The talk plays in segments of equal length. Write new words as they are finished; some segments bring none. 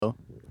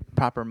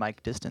proper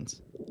mic distance.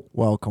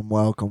 Welcome.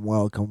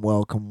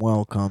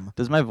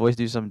 Does my voice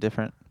do something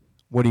different?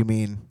 What do you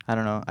mean? I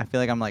don't know. I feel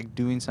like I'm like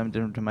doing something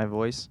different to my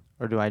voice,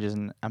 or do I just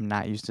I'm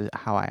not used to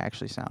how I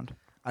actually sound.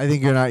 I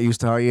think you're not used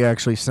to how you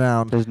actually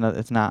sound. There's no.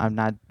 It's not. I'm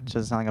not. It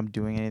doesn't sound like I'm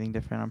doing anything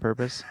different on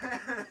purpose.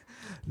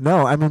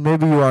 No, I mean,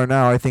 maybe you are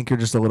now. I think you're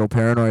just a little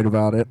paranoid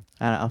about it.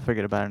 I'll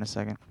forget about it in a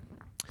second.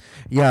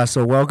 Yeah,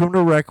 so welcome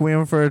to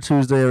Requiem for a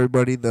Tuesday,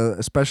 everybody.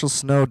 The special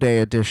snow day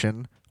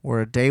edition.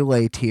 We're a day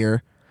late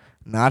here.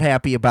 Not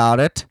happy about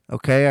it.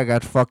 Okay, I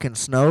got fucking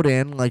snowed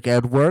in like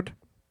Edward,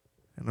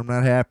 and I'm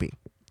not happy.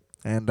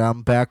 And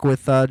I'm back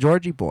with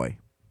Georgie Boy,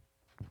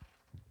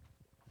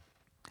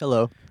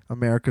 Hello.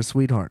 America's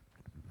sweetheart.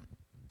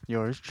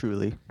 Yours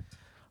truly.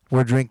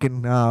 We're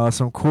drinking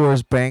some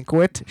Coors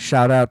Banquet.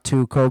 Shout out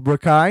to Cobra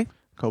Kai.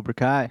 Cobra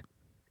Kai.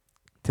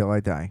 Till I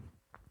die.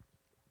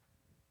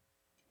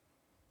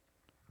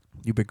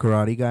 You big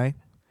karate guy?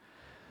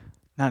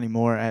 Not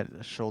anymore. I had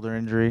a shoulder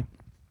injury.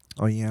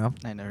 Oh, yeah?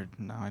 I never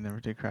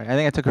did karate. I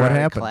think I took a What karate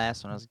happened?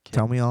 class when I was a kid.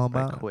 Tell me all but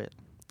about I it. quit.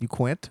 You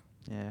quit?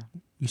 Yeah.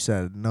 You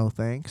said no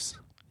thanks.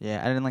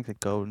 Yeah, I didn't like to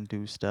go and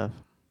do stuff.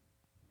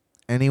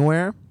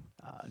 Anywhere?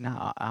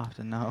 No,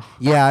 often no.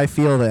 Yeah, I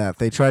feel that.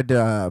 They tried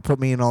to put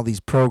me in all these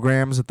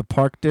programs at the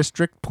Park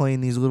District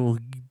playing these little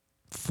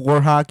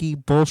floor hockey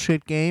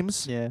bullshit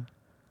games. Yeah.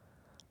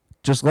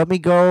 Just let me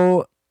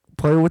go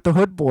play with the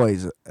hood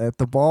boys at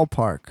the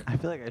ballpark. I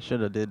feel like I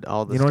should have did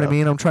all this. You know what I stuff.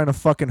 mean? I'm trying to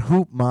fucking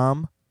hoop,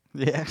 Mom.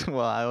 Yeah.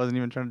 Well, I wasn't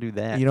even trying to do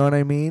that. You know what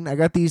I mean? I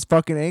got these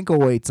fucking ankle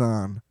weights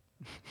on.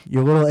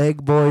 Your little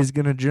egg boy's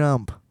gonna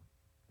jump.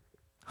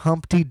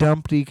 Humpty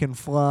Dumpty can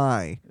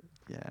fly.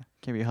 Yeah.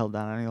 Can't be held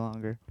down any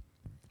longer.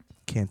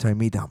 Can't tie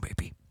me down,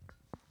 baby.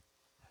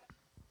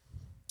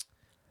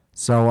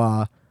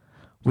 So,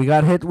 we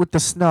got hit with the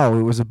snow.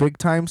 It was a big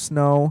time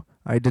snow.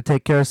 I had to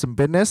take care of some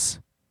business.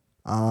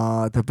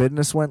 The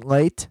business went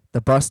late.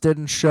 The bus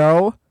didn't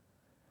show.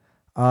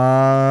 There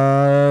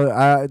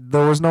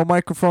was no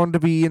microphone to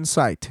be in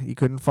sight. You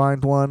couldn't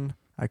find one.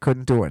 I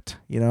couldn't do it.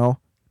 You know,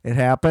 it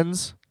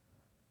happens.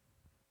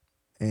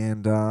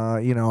 And,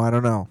 I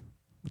don't know.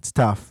 It's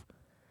tough.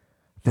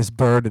 This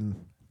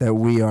burden that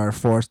we are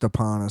forced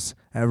upon us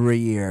every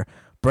year.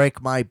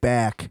 Break my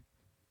back.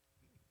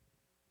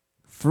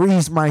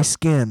 Freeze my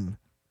skin.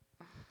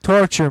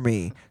 Torture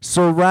me.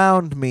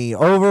 Surround me.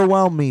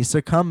 Overwhelm me.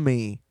 Succumb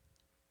me.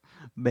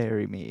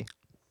 Bury me.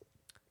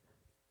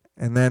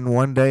 And then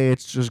one day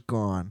it's just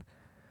gone.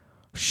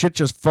 Shit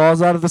just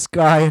falls out of the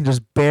sky and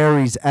just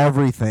buries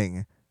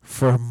everything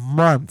for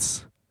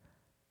months.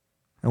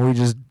 And we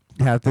just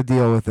have to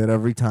deal with it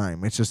every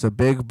time. It's just a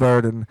big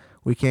burden.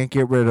 We can't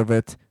get rid of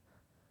it.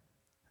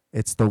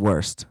 It's the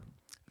worst.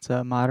 It's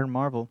a modern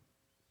marvel.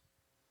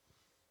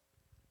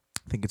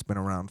 I think it's been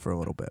around for a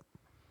little bit.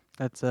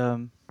 That's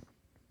And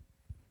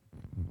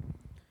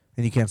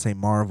you can't say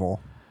Marvel.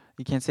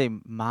 you can't say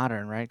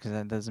modern, right? Because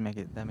that doesn't make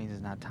it. That means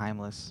it's not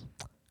timeless.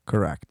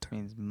 Correct. It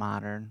means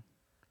modern.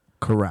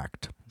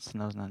 Correct.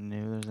 Snow's not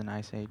new. There's an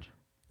ice age.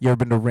 You ever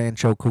been to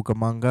Rancho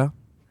Cucamonga?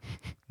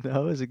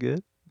 No, is it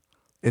good?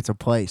 It's a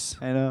place.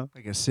 I know.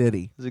 Like a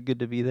city. Is it good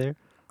to be there?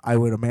 I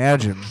would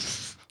imagine.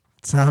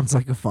 Sounds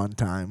like a fun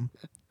time.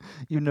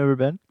 You've never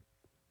been?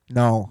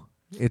 No.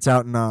 It's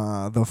out in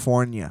the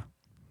Fornia.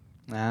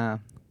 Ah.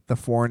 The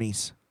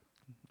Fornies,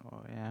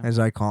 Oh yeah. as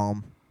I call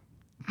them.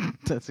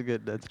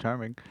 That's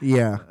charming.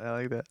 Yeah. I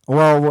like that.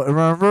 Well,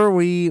 remember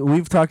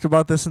we've talked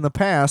about this in the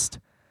past.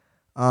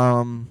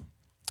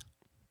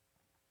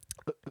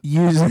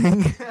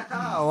 Using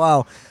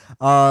oh,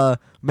 wow.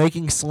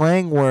 Making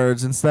slang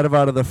words instead of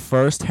out of the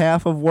first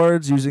half of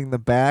words, using the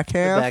back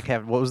half. The back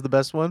half. What was the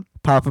best one?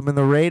 Pop 'em in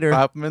the Raider.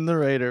 Pop 'em in the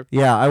Raider.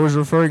 Yeah, I was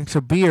referring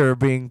to beer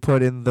being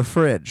put in the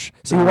fridge.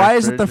 See, The why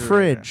is it the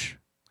refrigerator. fridge?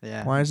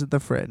 Yeah. Why is it the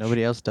fridge?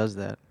 Nobody else does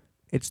that.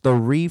 It's the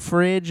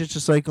refridge. It's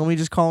just like, let me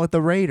just call it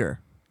the Raider,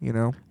 you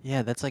know?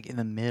 Yeah, that's like in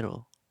the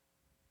middle.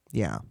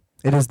 Yeah.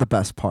 It is the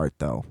best part,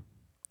 though.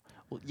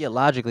 Well, yeah,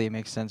 logically it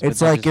makes sense. It's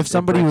but like if it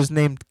somebody breaks- was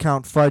named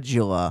Count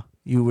Fudgula,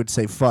 you would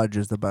say fudge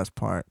is the best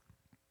part.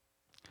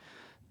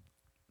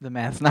 The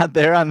math's not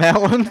there on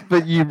that one,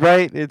 but you're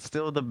right. It's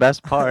still the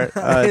best part.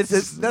 It's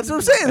that's what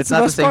I'm saying. It's not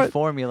the best same part.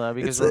 formula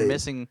because It's we're a-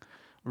 missing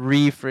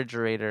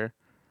refrigerator.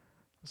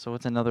 So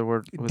what's another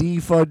word?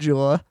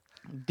 Defudgula.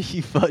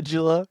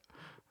 Defudgula.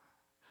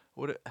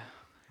 What?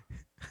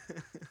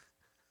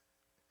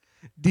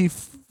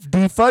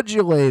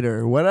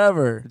 Defudgulator,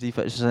 whatever.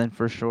 Defudgulator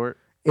for short.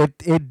 It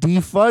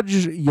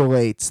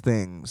defudgulates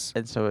things.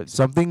 And so it's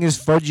Something is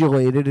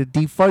fudgulated, it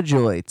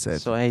defudgulates it.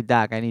 so. Hey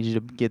Doc, I need you to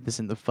get this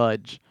in the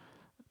fudge,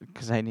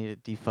 because I need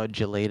it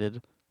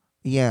defudgulated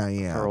Yeah, for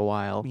yeah. a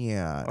while.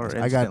 Yeah. Or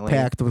I got instantly.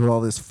 packed with all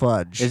this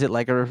fudge. Is it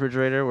like a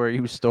refrigerator where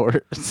you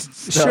store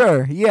stuff?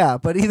 Sure, yeah,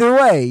 but either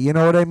way, you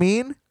know what I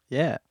mean?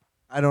 Yeah.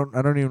 I don't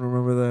even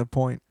remember the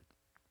point.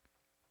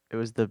 It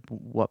was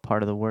what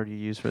part of the word you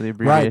use for the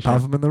Right, abbreviation?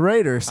 Puff 'em in the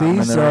Raider. Puff 'em See, in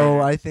the so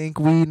Raider. I think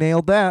we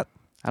nailed that.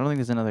 I don't think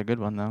there's another good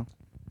one though.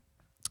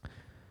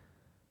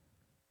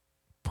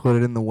 Put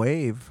it in the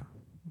wave.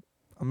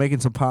 I'm making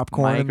some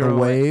popcorn in the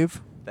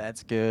Microwave. wave.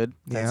 That's good.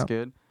 That's Yeah.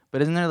 good.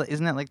 But isn't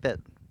that like that?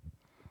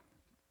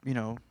 You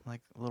know,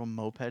 like a little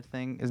moped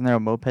thing. Isn't there a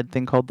moped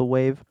thing called the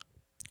Wave?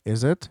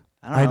 Is it?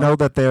 I don't I know. know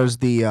that there's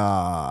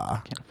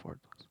I can't afford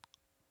those.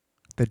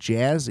 the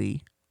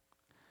Jazzy.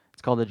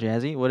 It's called a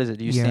Jazzy. What is it?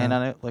 Do you Yeah. stand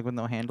on it like with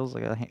no handles,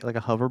 like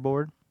a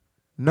hoverboard?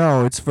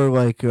 No, it's for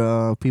like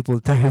people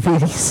with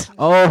diabetes.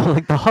 Oh,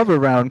 like the hover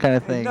round kind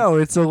of thing. No,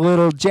 it's a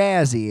little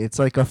Jazzy. It's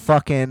like a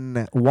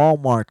fucking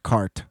Walmart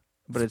cart.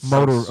 But it's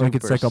like it's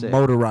super like a sick.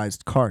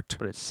 motorized cart.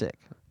 But it's sick.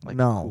 Like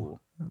No. cool.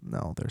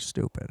 No, they're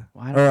stupid.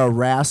 Why Or don't a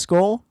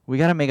Rascal. we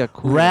gotta make a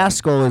cool one.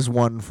 Rascal is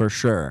one for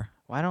sure.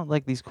 Why don't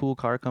like these cool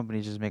car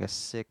companies just make a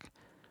sick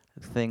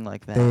thing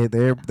like that?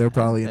 They're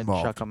probably and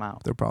involved. chuck them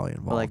out. They're probably Or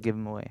involved. like give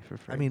them away for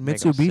free. I mean,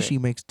 Make 'em Mitsubishi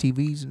sick. makes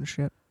TVs and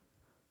shit.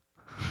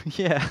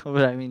 Yeah,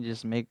 but I mean,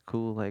 just make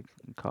cool like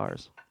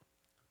cars.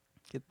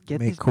 Get Make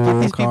these, cool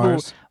get these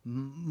cars.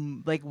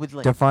 people like with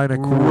like Define a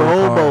cool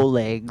robo car.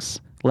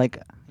 legs, like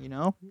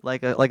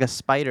like a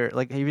spider.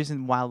 Like have you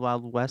seen Wild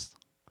Wild West?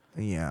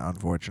 Yeah,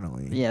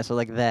 unfortunately. Yeah, so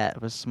like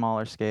that was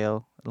smaller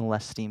scale and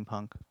less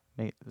steampunk.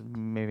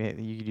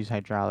 Maybe you could use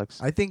hydraulics.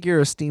 I think you're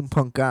a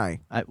steampunk guy.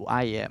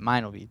 Yeah,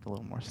 mine will be a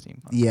little more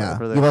steampunk. Yeah.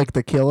 for You the- like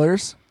the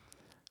Killers?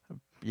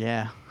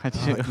 yeah, I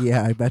do.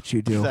 Yeah, I bet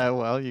you do. That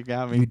well, you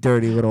got me. You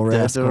dirty little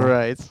That's rascal.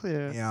 right.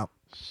 Yeah. Yeah.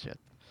 Shit.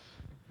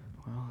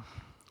 Well,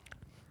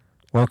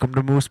 Welcome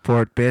to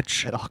Mooseport,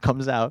 bitch. it all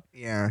comes out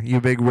Yeah, you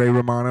big Ray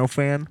Romano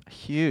fan?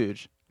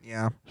 huge.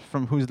 Yeah.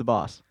 From Who's the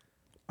Boss?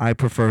 I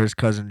prefer his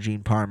cousin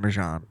Gene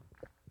Parmesan.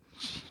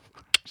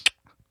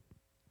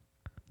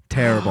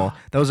 Terrible.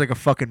 That was like a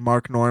fucking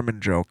Mark Norman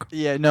joke.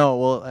 Yeah, no.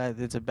 Well,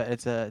 it's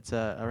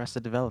a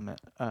Arrested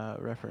Development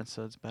reference,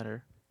 so it's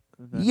better.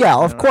 Yeah,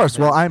 of course.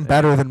 Well, I'm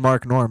better than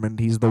Mark Norman.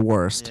 He's the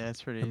worst. Yeah,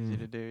 it's pretty easy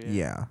to do.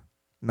 Yeah.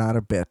 Not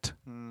a bit.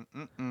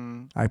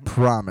 Mm-mm. I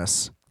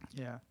promise.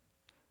 Yeah.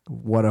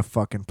 What a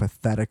fucking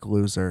pathetic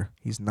loser.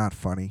 He's not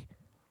funny.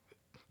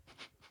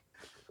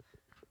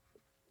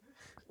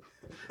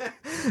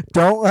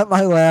 Don't let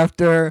my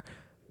laughter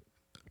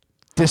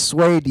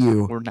dissuade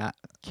you. We're not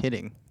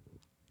kidding.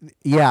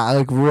 Yeah,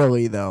 like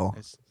really though.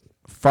 It's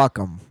Fuck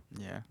them.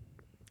 yeah.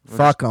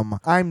 Fuck 'em.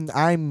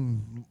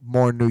 I'm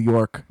more New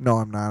York. No,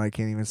 I'm not. I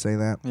can't even say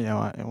that. Yeah.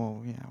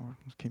 Well, yeah. We're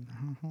just keep.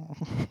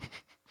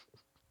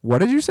 What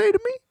did you say to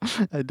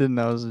me? I didn't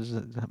know. I was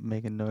just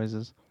making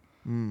noises.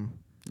 Mm.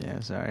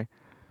 Yeah. Sorry.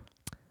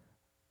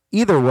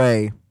 Either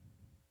way,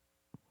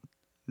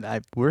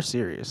 We're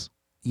serious.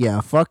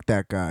 yeah, fuck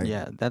that guy.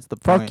 Yeah, that's the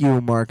point. Fuck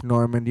you, Mark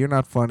Norman. You're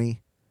not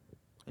funny.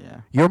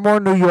 Yeah. You're more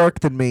New York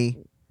than me.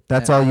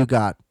 That's Yeah. all you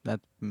got.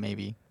 That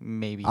maybe.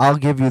 I'll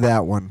give you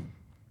that one.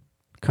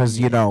 Because,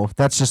 you Yeah. know,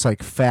 that's just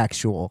like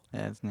factual.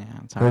 Yeah, it's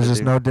hard There's to just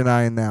do. no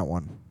denying that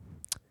one.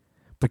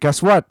 But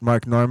guess what,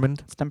 Mark Norman?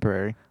 It's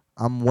temporary.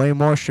 I'm way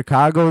more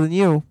Chicago than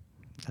you.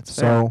 That's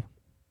fair. So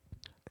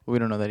We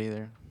don't know that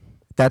either.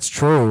 that's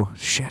true.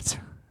 Shit.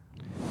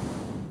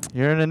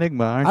 You're an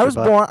enigma, aren't I you? was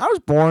bud? born. I was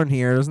born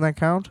here. Doesn't that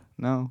count?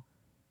 No.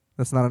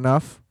 That's not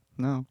enough.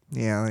 No.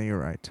 Yeah, you're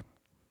right.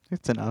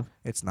 It's enough.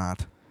 It's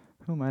not.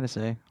 Who am I to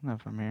say? I'm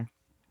not from here.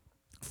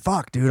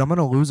 Fuck, dude. I'm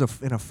gonna lose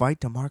in a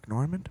fight to Mark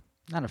Norman.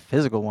 Not a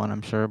physical one,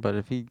 I'm sure, but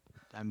if he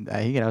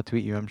could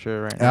out-tweet you, I'm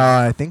sure, right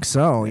now. I think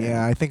so. Yeah.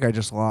 Yeah, I think I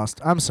just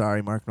lost. I'm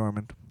sorry, Mark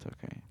Norman. It's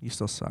okay. You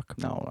still suck.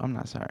 No, I'm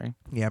not sorry.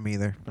 Yeah, me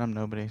either. But I'm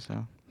nobody,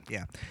 so.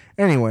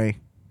 Anyway,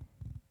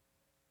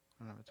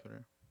 I don't have a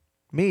Twitter.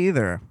 me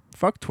either.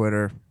 Fuck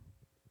Twitter.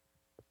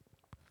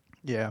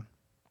 Yeah.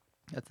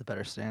 That's a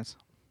better stance.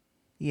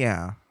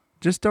 Yeah.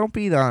 Just don't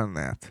be on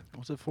that.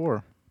 What's it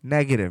for?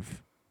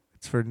 Negative.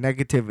 It's for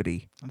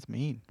negativity. That's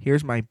mean.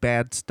 Here's my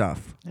bad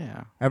stuff.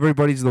 Yeah.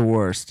 Everybody's the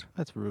worst.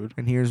 That's rude.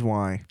 And here's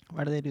why.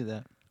 Why do they do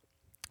that?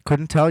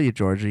 Couldn't tell you,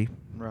 Georgie.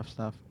 Rough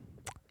stuff.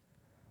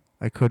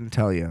 I couldn't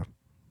tell you.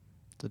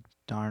 It's a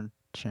darn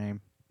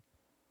shame.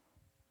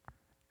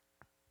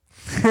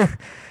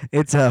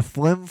 It's a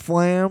flim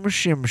flam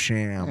shim And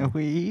sham.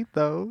 we eat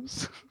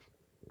those.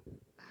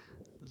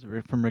 This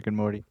is from Rick and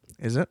Morty.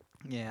 Is it?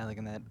 Yeah, like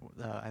in that.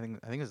 I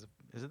think is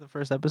it the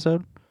first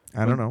episode?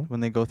 I don't know. When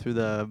they go through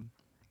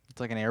it's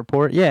like an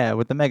airport. Yeah,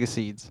 with the mega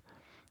seeds.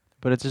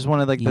 But it's just one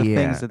of like the Yeah.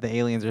 things that the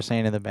aliens are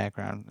saying in the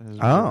background. It's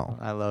Oh.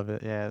 I love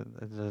it. Yeah,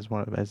 it's just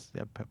one of it.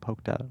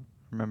 Poked out.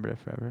 Remembered it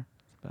forever.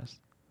 It's the best.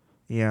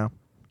 Yeah.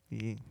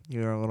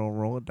 You're a little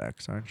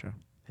Rolodex, aren't you?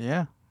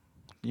 Yeah.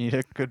 You need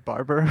a good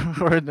barber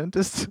or a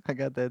dentist? I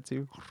got that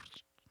too.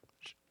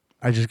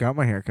 I just got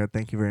my haircut.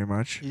 Thank you very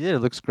much. You did. It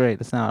looks great.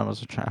 That's not what I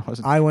was trying.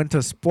 I went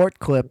to Sport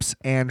Clips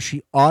and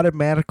she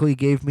automatically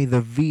gave me the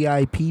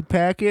VIP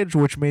package,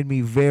 which made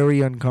me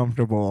very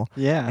uncomfortable.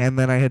 Yeah. And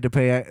then I had to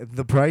pay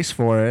the price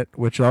for it,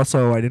 which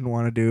also I didn't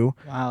want to do.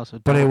 Wow. So.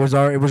 But it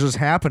don't- was just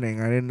happening.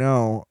 I didn't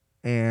know,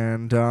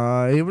 and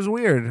it was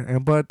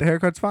weird. But the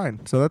haircut's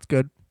fine, so that's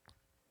good.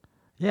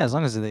 Yeah, as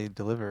long as they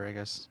deliver, I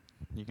guess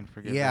you can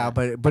forget. Yeah,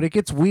 that. but it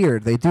gets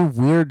weird. They do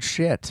weird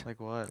shit.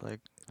 Like what? Like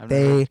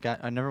They-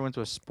 I never went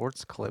to a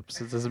sports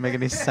clips. It doesn't make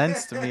any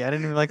sense to me. I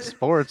didn't even like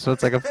sports, so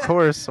it's like, of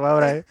course, why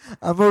would I?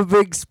 I'm a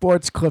big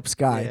sports clips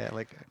guy. Yeah,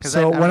 like, cause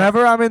So I'm not-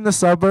 whenever I'm in the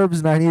suburbs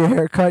and I need a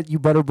haircut, you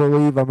better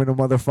believe I'm in a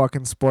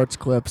motherfucking sports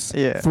clips,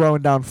 Yeah.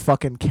 throwing down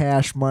fucking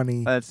cash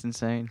money. That's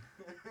insane.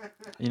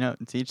 You know,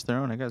 to each their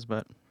own, I guess.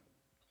 But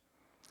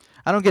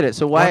I don't get it.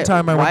 So why? One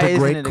time I why went to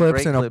isn't Great it Clips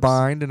Great in a Clips?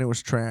 bind and it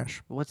was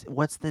trash.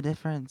 What's the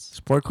difference?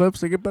 Sport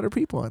clips, they get better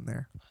people in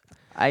there.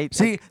 I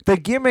See, the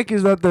gimmick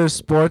is that there's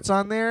sports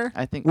on there,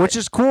 I think which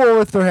is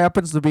cool if there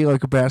happens to be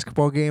like a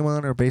basketball game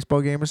on or a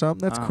baseball game or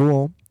something. That's Uh-huh.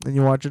 cool. And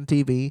you're watching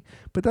TV.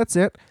 But that's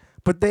it.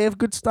 But they have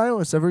good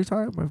stylists every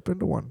time. I've been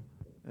to one.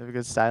 they have a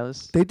good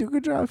stylist. They do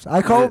good jobs.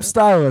 I call Yeah. them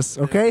stylists,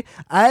 okay?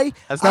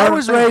 That's not what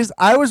I'm saying.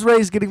 I was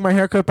raised getting my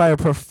hair cut by a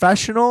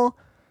professional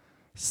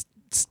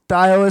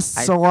stylist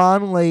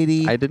salon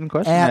lady I didn't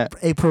question at that.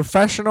 a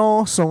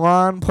professional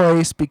salon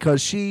place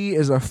because she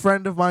is a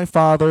friend of my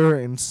father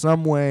in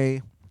some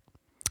way.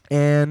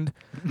 And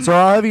so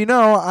I'll have you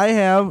know, I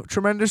have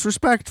tremendous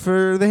respect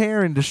for the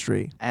hair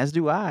industry. As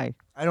do I.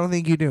 I don't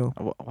think you do.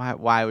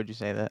 Why would you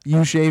say that?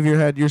 You shave your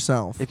head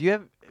yourself. If you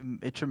have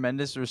a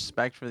tremendous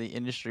respect for the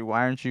industry,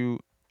 why aren't you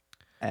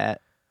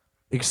at?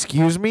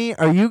 Excuse me?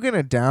 Are you going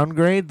to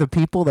downgrade the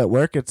people that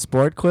work at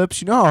Sport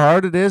Clips? You know how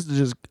hard it is to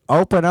just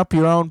open up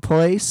your own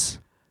place?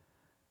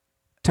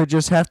 To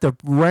just have to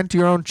rent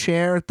your own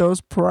chair at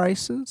those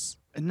prices?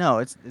 No,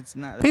 it's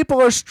not.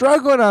 People are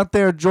struggling out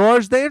there,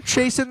 George. They're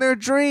chasing their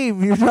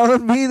dream. You're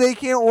telling me they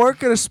can't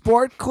work at a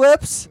Sport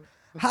Clips?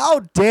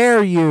 How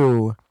dare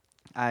you?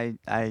 I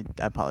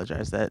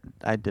apologize that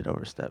I did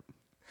overstep.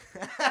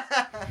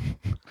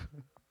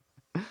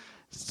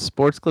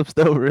 Sports clips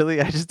though,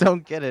 really, I just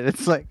don't get it.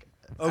 It's like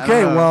I don't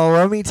Okay, know. well,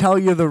 let me tell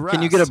you the rest.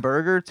 Can you get a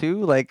burger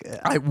too? Like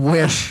I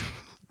wish.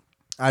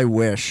 I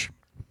wish.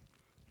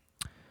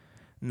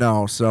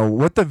 No, so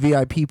with the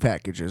VIP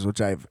packages,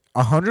 which I've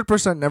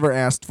 100% never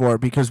asked for,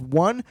 because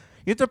one,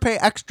 you have to pay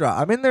extra.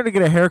 I'm in there to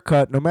get a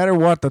haircut. No matter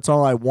what, that's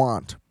all I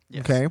want.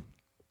 Yes. Okay?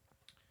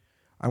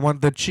 I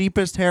want the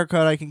cheapest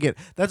haircut I can get.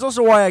 That's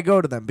also why I go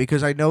to them,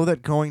 because I know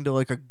that going to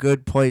like a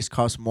good place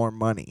costs more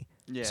money.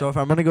 yeah. So if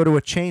I'm going to go to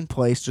a chain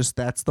place, just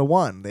that's the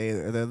one. They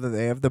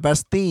have the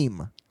best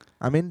theme.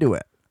 I'm into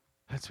it.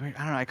 That's weird.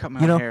 I don't know. I cut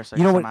my You know, own hair, so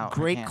you know I what guess I'm out. I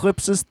Great can't.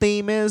 Clips'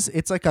 theme is?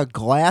 It's like a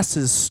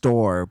glasses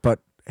store, but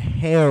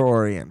hair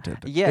oriented.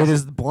 Yes. It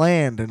is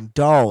bland and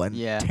dull and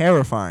Yeah.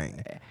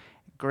 terrifying.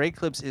 Great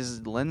Clips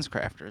is lens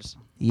crafters.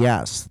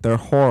 Yes, they're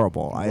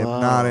horrible. I am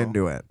not Whoa.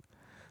 into it.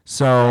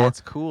 So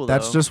That's cool.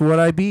 that's though. just what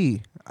I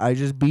be. I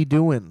just be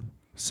doing.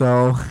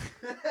 So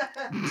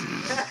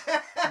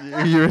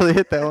you really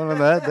hit that one on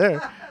the head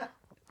there.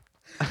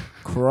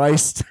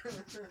 Christ.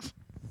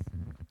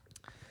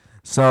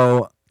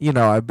 So, you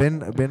know, I've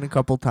been a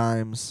couple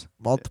times,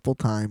 multiple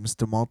times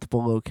to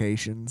multiple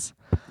locations.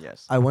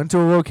 Yes. I went to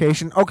a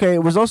location. Okay,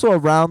 it was also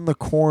around the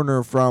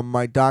corner from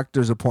my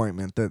doctor's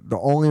appointment. The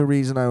only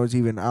reason I was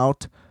even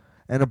out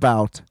and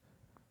about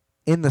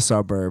in the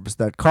suburbs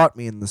that caught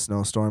me in the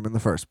snowstorm in the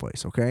first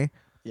place, okay?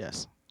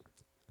 Yes.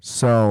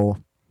 So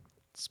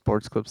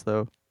Sports clips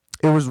though.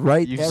 it was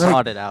right You like,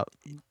 sought it out.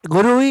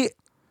 literally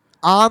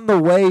on the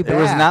way back. It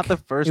was not the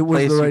first It was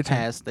place the you right time.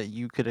 passed that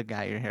you could have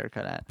got your hair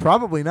cut at.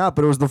 Probably not,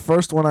 but it was the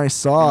first one I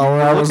saw You where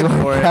were I was looking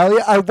like, for it. hell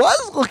yeah, I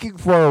was looking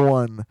for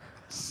one.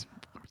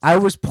 I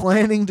was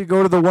planning to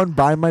go to the one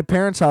by my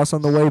parents' house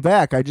on the way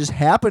back. I just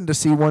happened to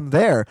see one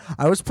there.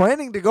 I was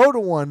planning to go to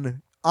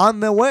one on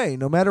the way,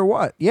 no matter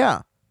what.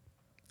 Yeah.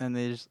 And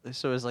they just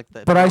so it was like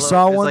the. But I pillow-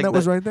 saw it's one like that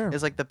was the- right there.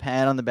 It's like the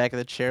pad on the back of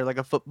the chair, like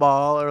a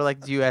football, or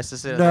like do you have to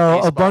sit? No,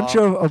 like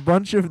a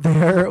bunch of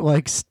their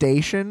like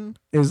station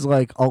is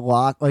like a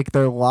lock, like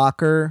their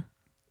locker.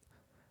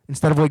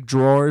 Instead of like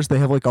drawers, they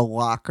have like a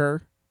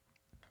locker.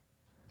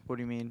 What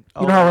do you mean?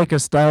 You know how like a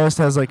stylist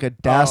has like a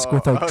desk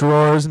with like Oh,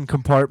 drawers and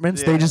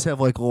compartments? They Yeah. just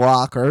have like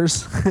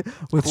lockers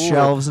with Cool.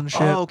 shelves and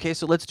shit. Oh, okay.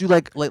 So let's do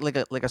like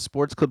a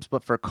sports clips,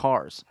 but for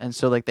cars. And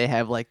so like they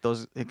have like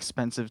those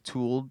expensive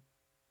tool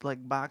like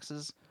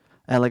boxes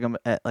at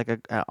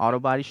a auto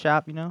body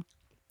shop. You know,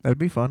 That'd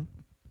be fun.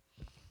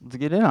 to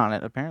get in on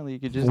it. Apparently, you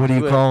could just. What do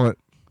you call it?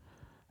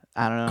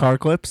 I don't know. Car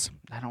clips?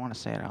 I don't want to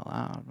say it out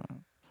loud, but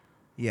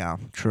Yeah,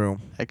 true.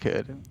 I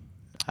could.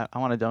 I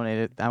want to donate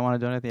it. I want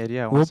to donate the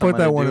idea. I want We'll put someone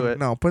that to one. do it.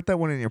 No, put that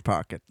one in your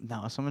pocket.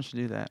 No, someone should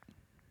do that.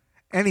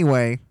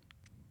 Anyway,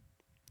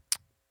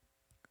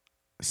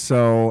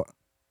 so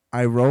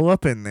I roll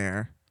up in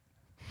there.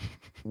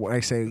 I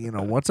say,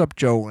 what's up,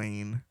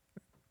 Jolene?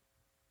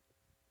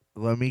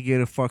 Let me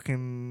get a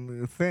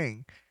fucking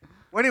thing.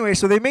 Well, anyway,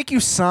 so they make you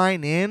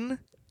sign in.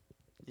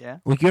 Yeah.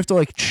 Like you have to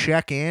like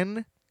check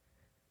in.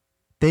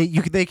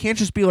 They can't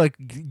just be like,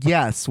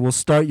 yes, we'll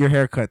start your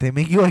haircut. They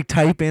make you like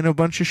type in a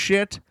bunch of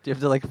shit. Do you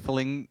have to like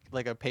fling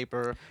like a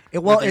paper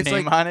Well, with it's your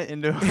name like on it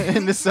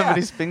into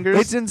somebody's fingers?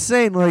 it's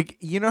insane. Like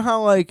you know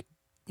how like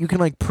you can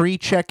like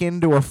pre-check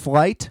into a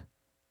flight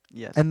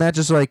Yes. and that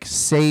just like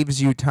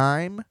saves you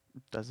time.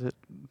 Does it?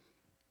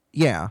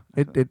 Yeah,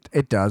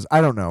 it does.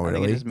 I don't know I think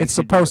it really. just makes It's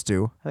you do supposed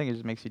to. I think it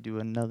just makes you do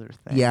another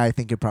thing. Yeah, I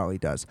think it probably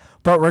does.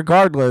 But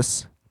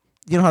regardless,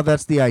 you know how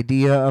that's the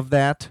idea of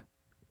that?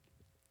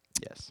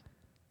 Yes.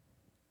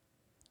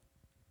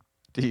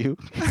 Do you?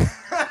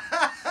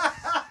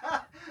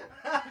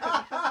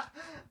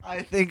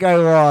 I think I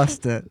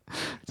lost it.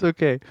 It's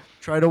okay.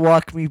 Try to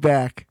walk me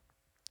back.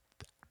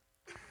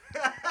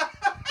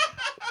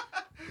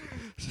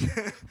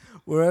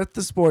 We're at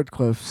the sport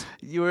clips.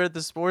 You were at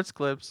the sports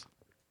clips.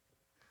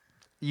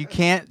 You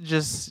can't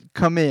just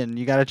come in.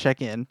 You gotta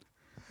check in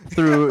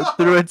through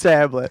a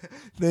tablet.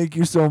 Thank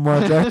you so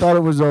much. I thought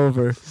it was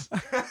over.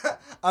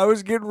 I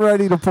was getting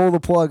ready to pull the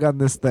plug on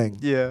this thing.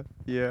 Yeah,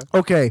 yeah.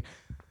 Okay.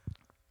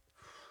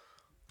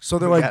 So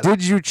they're We like, got it.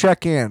 did you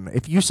check in?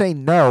 If you say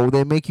no,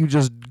 they make you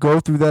just go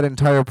through that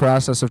entire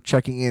process of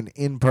checking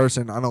in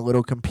person on a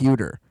little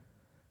computer.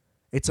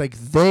 It's like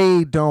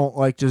they don't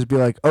like just be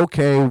like,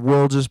 okay,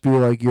 we'll just be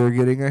like, you're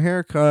getting a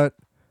haircut.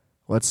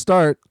 Let's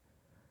start.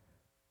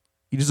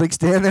 You just like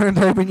stand there and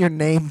type in your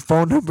name,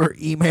 phone number,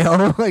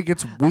 email. Like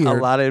it's weird. A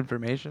lot of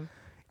information.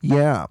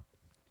 Yeah.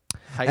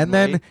 Height And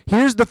then weight.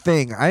 here's the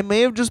thing. I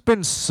may have just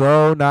been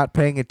so not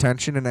paying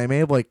attention and I may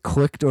have like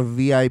clicked a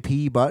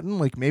VIP button.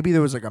 Like maybe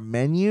there was like a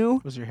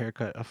menu. Was your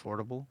haircut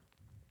affordable?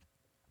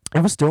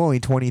 It was still only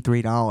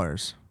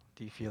 $23.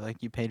 Do you feel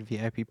like you paid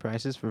VIP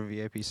prices for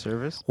VIP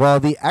service? Well,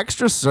 the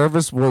extra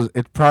service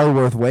it's probably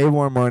worth way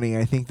more money.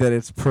 I think that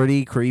it's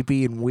pretty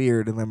creepy and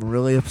weird, and I'm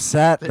really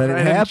upset They that it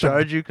probably didn't happened.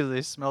 charge you because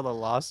they smelled a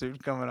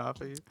lawsuit coming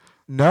off of you.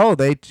 No,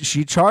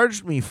 she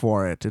charged me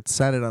for it. It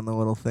said it on the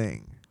little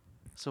thing.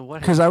 So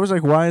what? Because I was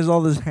like, why is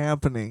all this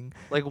happening?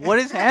 Like, what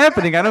is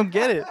happening? I don't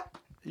get it.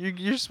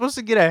 You're supposed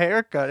to get a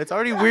haircut. It's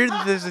already weird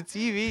that there's a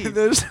TV.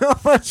 There's so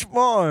much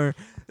more.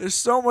 There's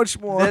so much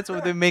more. That's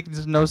what they make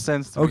no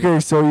sense to me. Okay,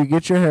 so you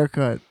get your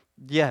haircut.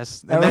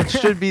 Yes, and that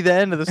should be the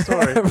end of the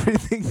story.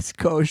 Everything's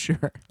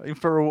kosher. Like,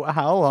 for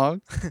how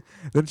long?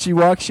 Then she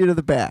walks you to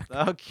the back.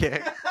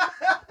 Okay.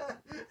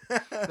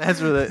 That's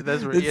where It's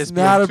ESPN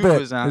not a 2 bit.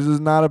 was on. This is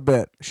not a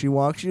bit. She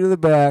walks you to the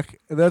back.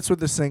 And that's where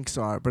the sinks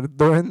are, but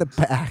they're in the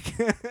back.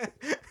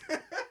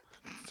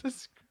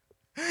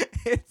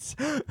 it's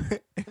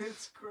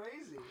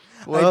crazy.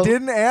 Well, I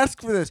didn't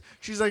ask for this.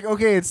 She's like,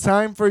 okay, it's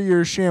time for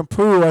your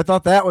shampoo. I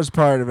thought that was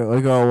part of it.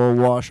 Like, oh, we'll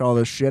wash all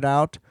this shit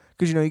out.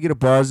 Because, you know, you get a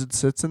buzz, it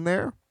sits in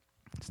there.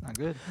 it's not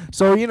good.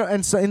 So, you know,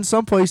 and so in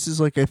some places,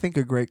 like, I think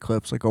a Great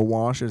Clips, like, a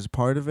wash is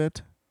part of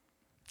it.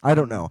 I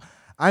don't know.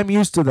 I'm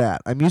used to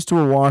that. I'm used to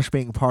a wash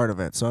being part of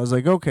it. So I was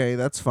like, okay,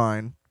 that's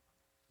fine.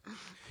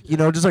 You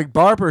know, just like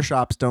barber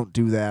shops don't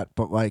do that,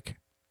 but like,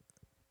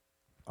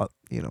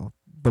 you know,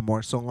 the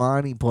more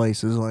salami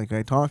places, like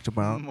I talked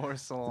about, More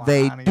salami.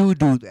 they do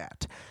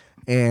that.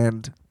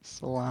 And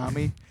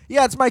Salami.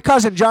 yeah, it's my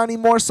cousin Johnny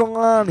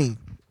Morsolani.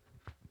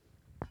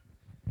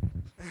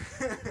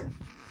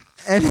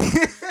 and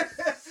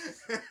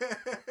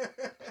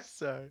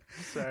Sorry.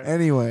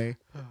 anyway,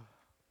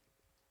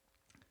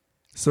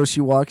 so she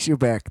walks you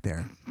back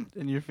there.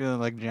 And you're feeling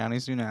like Johnny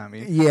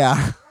Tsunami.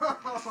 Yeah.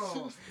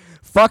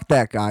 Fuck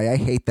that guy. I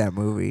hate that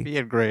movie. He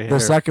had gray hair. The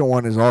second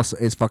one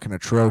is fucking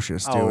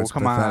atrocious too. Oh, It's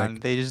come pathetic. on.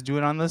 They just do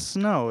it on the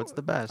snow. It's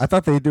the best. I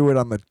thought they do it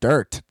on the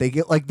dirt. They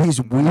get like these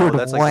weird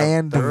that's like the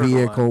land third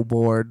vehicle one.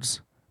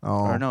 boards.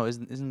 Oh, Or no,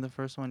 isn't the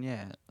first one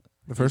yet?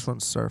 the first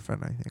one's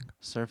surfing, I think.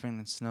 Surfing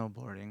and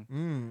snowboarding.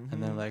 Mm-hmm.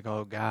 And they're like,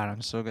 oh, God,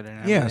 I'm so good at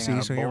everything Yeah, on see,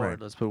 a so board. you're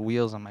right. Let's put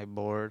wheels on my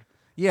board.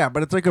 Yeah,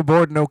 but it's like a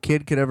board no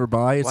kid could ever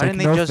buy. It's Why like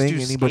didn't no they just thing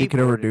do anybody could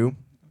ever do. skateboarding?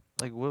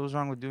 Like, what was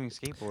wrong with doing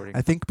skateboarding?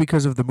 I think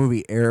because of the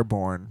movie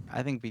Airborne.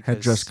 I think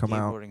because just come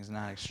out. skateboarding is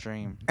not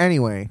extreme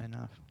Anyway,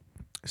 enough.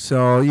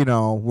 so you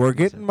know we're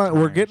These getting are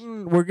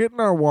tires. we're getting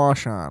our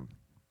wash on,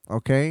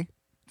 okay?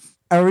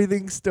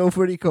 Everything's still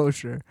pretty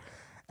kosher,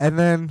 and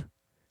then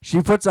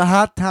she puts a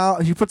hot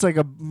towel. She puts like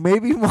a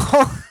maybe more.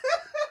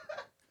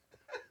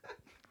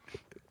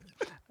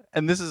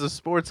 And this is a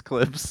sports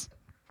clips.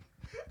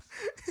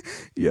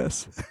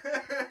 Yes.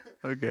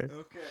 Okay.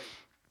 Okay.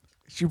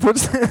 She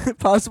puts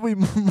possibly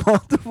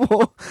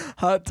multiple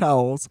hot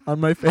towels on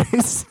my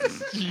face.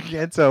 You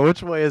can't tell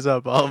which way is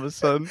up all of a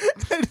sudden.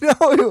 I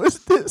know, it was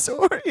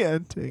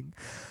disorienting.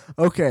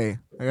 Okay,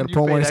 I gotta You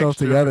pull paid myself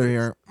extra together for this.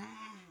 here.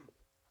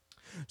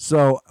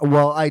 So,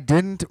 well, I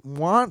didn't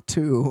want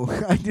to.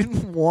 I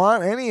didn't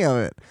want any of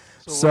it.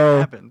 So what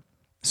happened?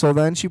 So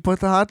then she put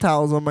the hot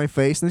towels on my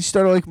face, and then she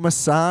started like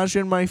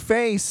massaging my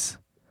face,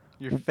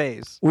 Your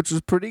face. which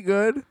was pretty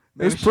good.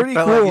 Maybe it was she pretty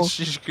felt cool. Like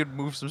she could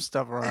move some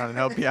stuff around and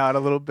help you out a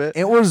little bit.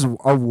 It was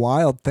a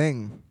wild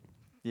thing.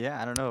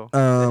 Yeah, I don't know.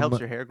 Um, It helps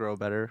your hair grow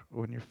better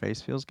when your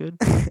face feels good.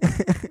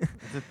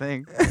 It's a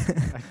thing,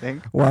 I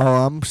think.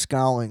 Well, I'm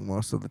scowling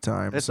most of the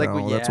time, It's so like,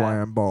 well, that's why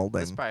yeah, I'm balding.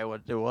 That's probably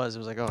what it was. It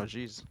was like, oh,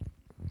 jeez.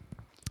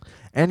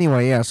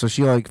 Anyway, yeah, so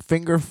she like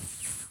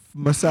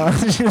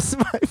massages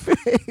my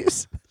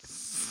face.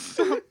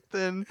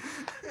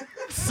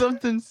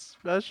 Something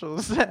special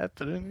is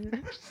happening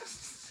here.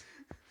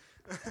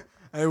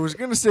 I was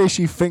gonna say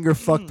she finger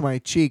fucked my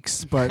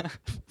cheeks, but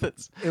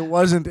That's it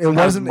wasn't. It not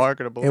wasn't.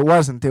 marketable. It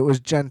wasn't. It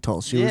was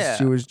gentle. She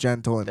Yeah. was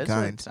gentle and That's what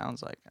kind. it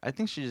sounds like. I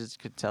think she just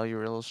could tell you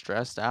were a little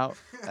stressed out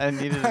and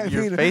needed I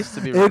your mean, face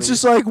to be It's released.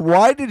 just like,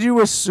 why did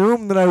you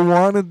assume that I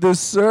wanted this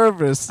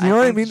service? You know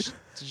what I think mean?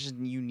 Just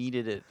you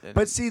needed it. and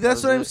But see, that that's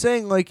was what I'm it.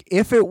 saying. Like,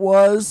 if it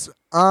was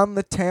on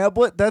the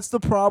tablet, that's the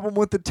problem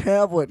with the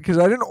tablet. Because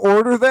I didn't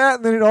order that,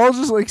 and then it all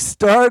just like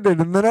started,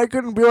 and then I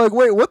couldn't be like,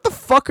 "Wait, what the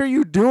fuck are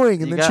you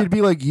doing?" And You then got- she'd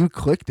be like, "You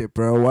clicked it,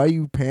 bro. Why are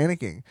you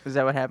panicking?" Is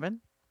that what happened?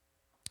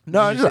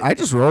 No, Did you say- I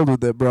just rolled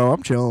with it, bro.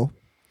 I'm chill.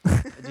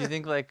 Do you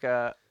think like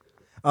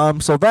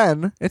So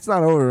then it's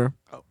not over.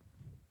 Oh.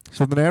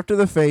 So then after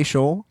the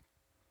facial,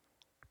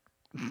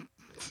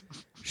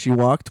 she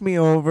walked me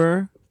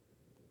over.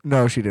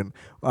 No, she didn't.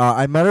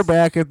 I met her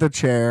back at the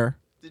chair.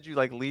 did you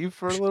like leave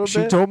for a little She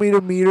bit? told me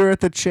to meet her at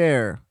the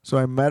chair. So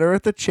I met her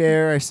at the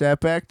chair. I sat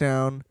back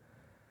down.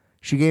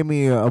 She gave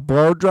me a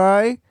blow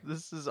dry.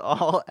 This is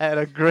all at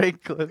a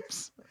great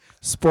clips.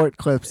 Sport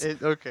clips.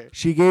 Okay.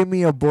 She gave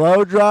me a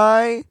blow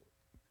dry.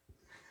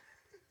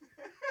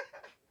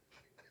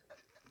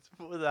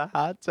 With a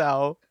hot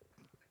towel.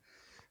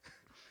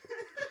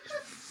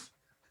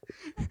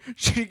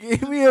 She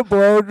gave me a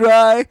blow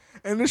dry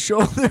and a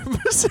shoulder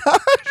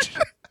massage.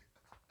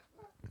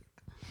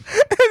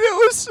 And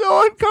it was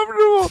so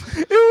uncomfortable.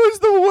 It was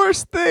the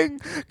worst thing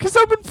because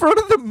I'm in front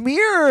of the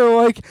mirror,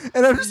 like,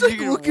 and I'm just like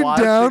You're looking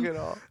watching down. it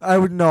all.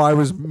 I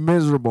was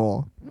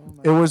miserable.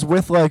 It was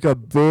with like a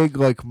big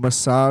like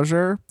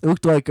massager. It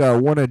looked like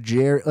one of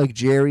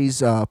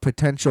Jerry's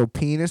potential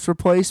penis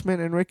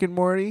replacement in Rick and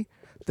Morty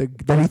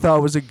that he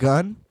thought was a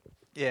gun.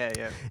 Yeah.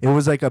 It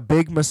was like a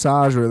big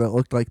massager that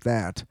looked like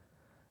that,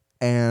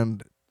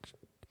 and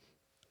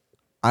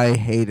I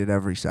hated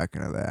every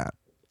second of that.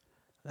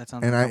 That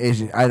sounds. And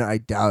uncomfortable. I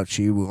doubt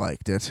she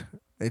liked it.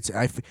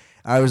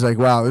 I was like,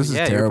 wow, this is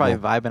yeah, terrible. you're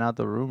probably vibing out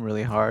the room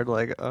really hard.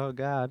 Like, oh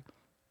god.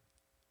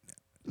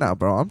 No,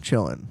 bro, I'm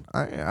chilling.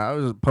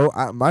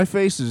 My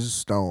face is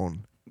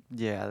stone.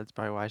 Yeah, that's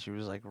probably why she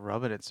was like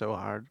rubbing it so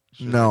hard.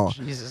 She was No. like,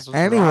 Jesus. what's wrong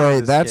Anyway, with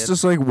this that's kid?"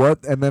 just like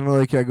what, and then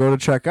like I go to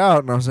check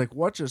out, and I was like,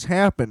 what just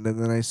happened? And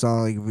then I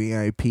saw like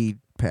VIP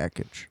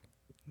package,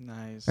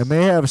 nice. and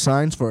they have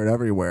signs for it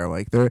everywhere.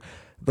 Like they're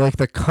like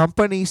the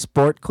company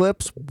Sport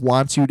Clips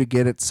wants you to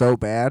get it so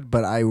bad,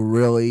 but I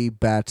really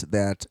bet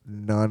that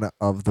none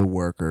of the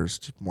workers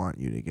want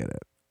you to get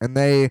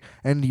it,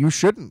 and you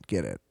shouldn't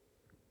get it.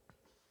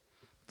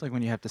 It's like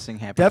when you have to sing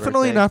Happy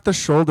Definitely Birthday. not the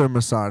shoulder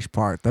massage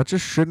part. That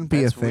just shouldn't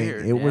be That's a thing.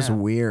 weird, It was yeah.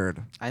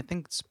 weird. I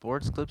think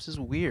sports clips is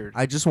weird.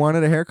 I just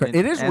wanted a haircut. And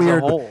It is as a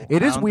weird. whole,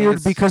 It I is don't think weird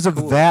it's because of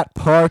cool. that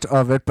part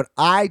of it, but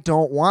I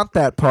don't want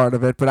that part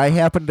of it. But I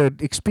happen to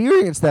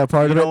experience that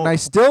part You of it, know-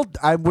 and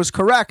I was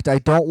correct. I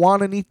don't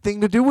want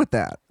anything to do with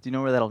that. Do you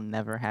know where that'll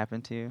never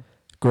happen to you?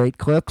 Great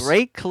clips.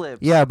 Great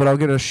clips. Yeah, but I'll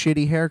get a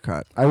shitty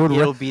haircut. I would.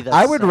 It'll be the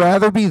I would same.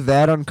 rather be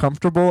that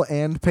uncomfortable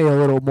and pay a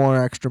little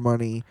more extra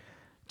money.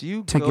 Do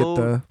you to get go?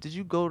 the- Did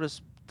you go to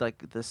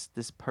like this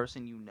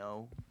person you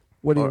know?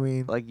 What do you Or,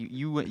 mean? Like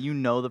you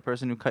know the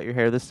person who cut your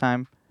hair this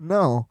time?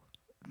 No,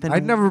 Then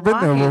I'd never been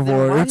why? there Then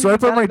before. why It's do you right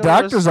by gotta my go to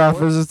doctor's sports-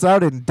 office. It's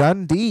out in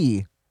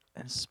Dundee.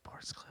 And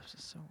sports clips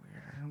is so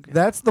weird. I don't get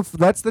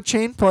That's the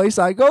chain place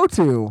I go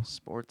to. it.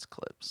 Sports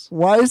clips.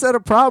 Why is that a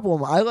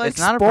problem? I like It's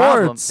not sports. a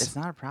problem. It's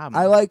not a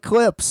problem. I like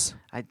clips.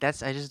 I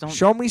just don't.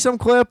 Show me some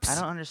clips.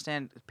 I don't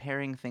understand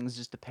pairing things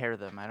just to pair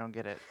them. I don't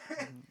get it.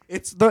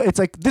 It's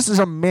like this is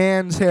a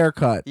man's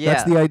haircut. That's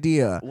Yeah. the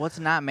idea. What's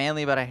not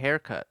manly about a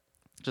haircut?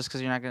 Just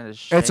because you're not gonna.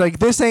 It's like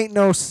this ain't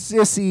no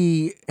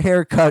sissy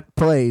haircut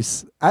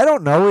place. I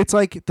don't know. It's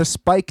like the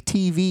Spike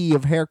TV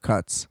of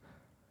haircuts.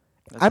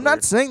 I'm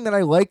not saying that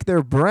I like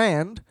their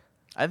brand.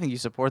 I think you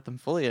support them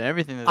fully in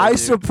everything that they I do.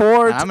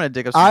 support. And I'm gonna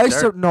dig up some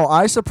dirt.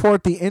 I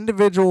support the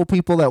individual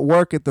people that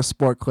work at the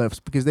Sport Clips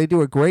because they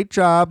do a great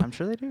job, I'm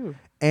sure they do.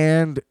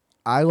 and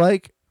I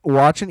like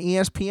watching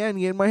ESPN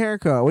getting my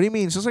haircut. What do you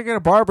mean? It's just like at a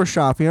barber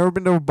shop. You ever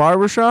been to a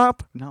barber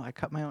shop? No, I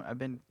cut my own. I've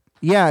been.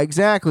 Yeah,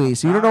 exactly.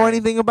 So you don't know sorry.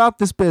 anything about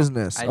this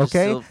business, I just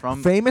okay? still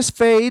from- Famous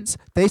Fades,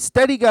 they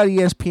steady got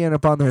ESPN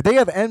up on there. They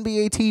have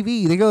NBA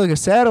TV. They got like a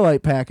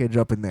satellite package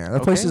up in there.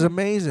 That place Okay. is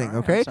amazing, All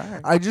right, okay? I'm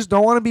sorry. I just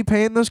don't want to be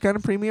paying those kind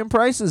of premium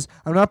prices.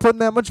 I'm not putting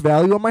that much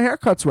value on my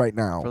haircuts right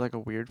For now. like a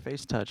weird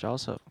face touch,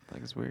 also.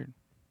 Like it's weird.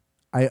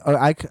 I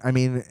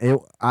mean,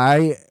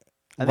 I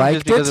I think just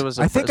liked because it. it was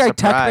I a think a I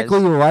surprise.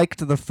 technically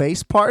liked the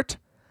face part,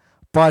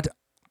 but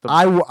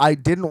The- I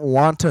didn't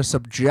want to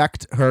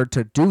subject her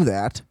to do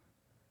that.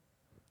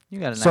 You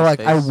got a nice So like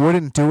face. I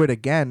wouldn't do it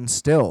again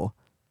still.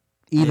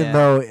 Even Yeah.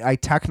 though I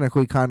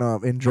technically kind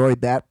of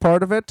enjoyed that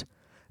part of it.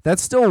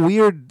 That's still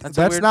weird. That's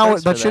a That's weird not face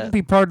what that for shouldn't that.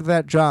 be part of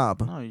that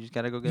job. No, you just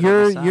gotta go get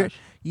You're- a massage. you're-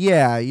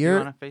 Yeah, If you you're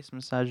want a face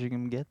massage, you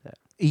can get that.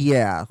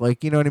 yeah,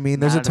 like you know what I mean?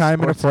 There's a Not at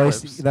time and a Sports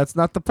place. Clips. That's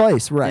not the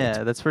place, right?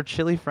 Yeah, that's for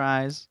chili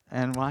fries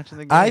and watching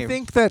the game. I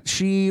think that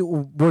she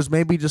was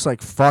maybe just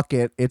like fuck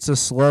it. It's a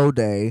slow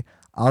day.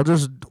 I'll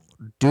just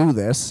do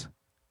this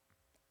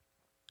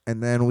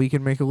and then we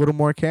can make a little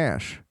more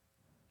cash.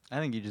 I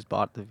think you just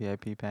bought the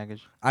VIP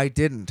package. I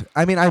didn't.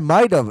 I mean, I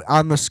might have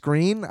on the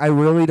screen. I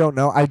really don't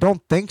know. I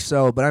don't think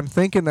so, but I'm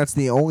thinking that's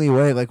the only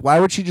way. Like, why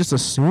would she just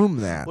assume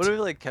that? What if it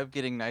like kept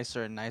getting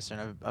nicer and nicer,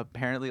 and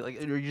apparently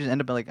like, or you just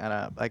end up like on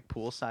a like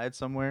poolside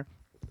somewhere?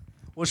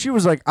 Well, she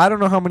was like, I don't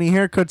know how many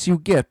haircuts you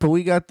get, but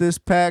we got this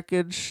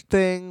package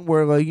thing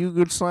where like you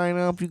could sign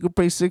up, you could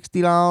pay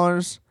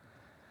 $60,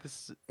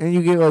 This, and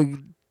you get like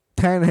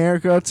 10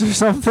 haircuts or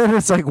something.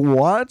 It's like,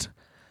 what?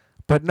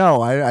 But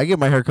no, I get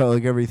my haircut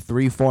like every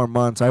 3-4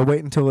 months. I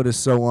wait until it is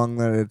so long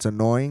that it's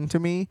annoying to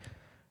me,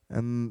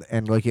 and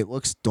like it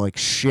looks like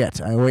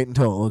shit. I wait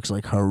until it looks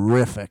like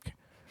horrific.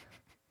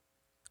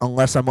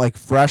 Unless I'm like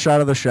fresh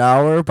out of the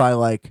shower by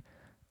like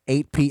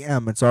 8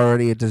 p.m., it's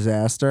already a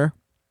disaster.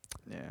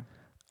 yeah.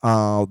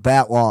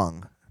 That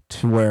long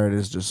to where it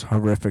is just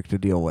horrific to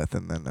deal with,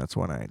 and then that's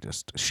when I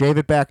just shave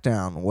it back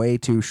down way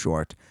too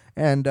short.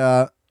 And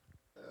the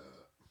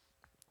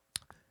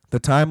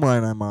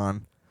timeline I'm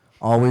on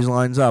always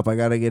lines up. I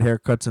gotta get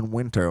haircuts in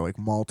winter, like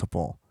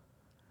multiple,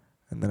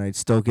 and then I'd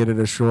still get it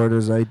as short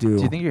as I do.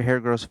 Do you think your hair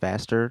grows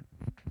faster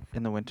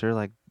in the winter,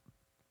 like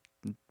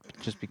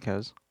just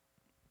because,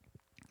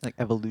 like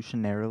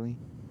evolutionarily?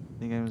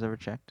 Think anyone's ever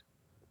checked?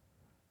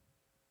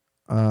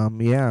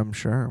 Yeah, I'm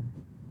sure.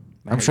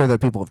 My I'm hair- sure that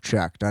people have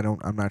checked.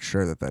 I'm not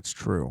sure that that's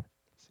true.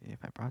 See, if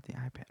I brought the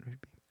iPad, we'd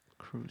be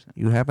cruising.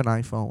 You have an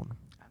iPhone.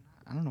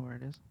 I don't know where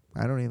it is.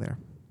 I don't either.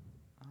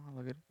 I don't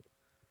look at it.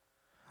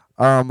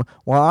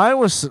 Well,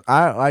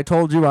 I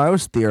told you I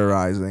was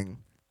theorizing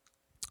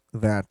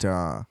that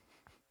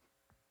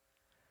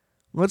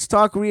let's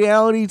talk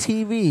reality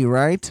TV,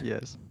 right?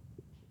 Yes.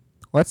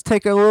 Let's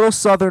take a little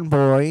Southern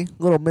boy,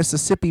 little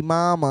Mississippi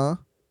mama,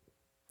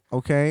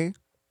 okay?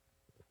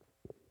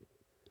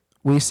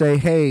 We say,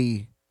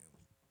 hey,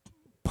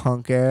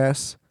 punk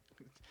ass.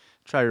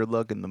 Try your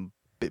luck in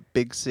the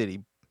big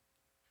city.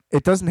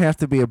 It doesn't have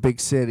to be a big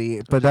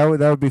city, but that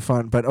would be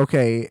fun. But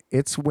okay,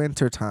 it's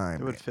winter It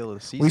time. would fill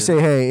the season. We say,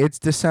 hey, it's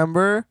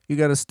December. You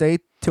gotta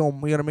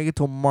we gotta make it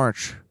till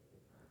March.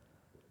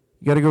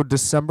 You gotta go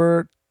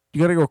December.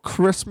 You gotta go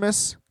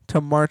Christmas to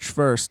March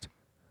 1st.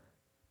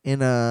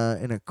 In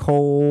a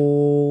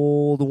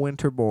cold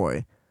winter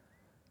boy,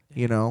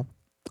 you know,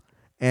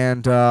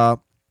 and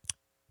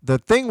the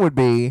thing would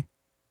be,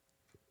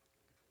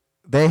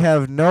 they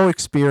have no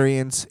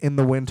experience in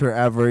the winter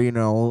ever. You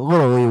know,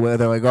 literally, where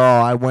they're like, oh,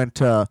 I went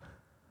to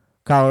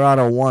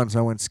Colorado once.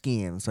 I went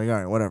skiing. It's like, all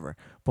right, whatever.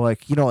 But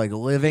like, you know, like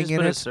living just in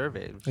put a it,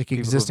 survey. like People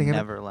existing who've in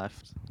it? never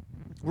left.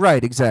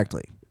 right?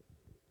 Exactly.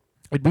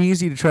 It'd be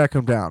easy to track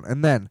them down,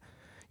 and then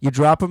you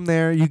drop them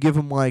there. You give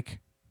them like,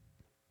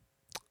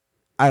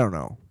 I don't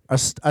know, a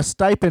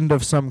stipend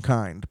of some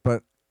kind,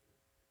 but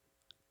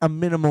a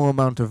minimal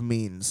amount of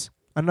means,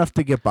 enough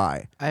to get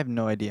by. I have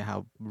no idea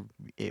how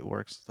it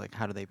works. Like,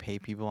 how do they pay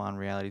people on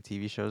reality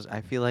TV shows? I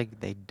feel like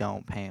they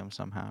don't pay them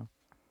somehow.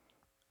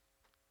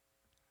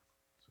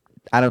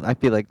 I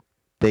feel like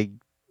they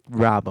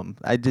rob them.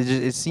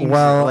 It seems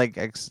Well, like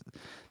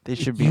they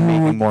should be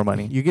making more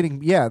money. You're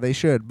getting, yeah, they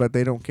should, but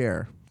they don't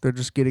care. They're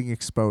just getting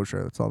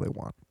exposure. That's all they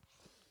want.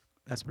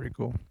 That's pretty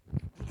cool.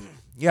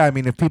 Yeah, I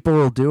mean, if people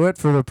will do it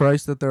for the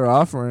price that they're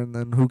offering,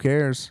 then who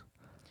cares?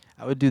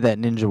 I would do that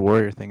Ninja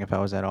Warrior thing if I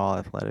was at all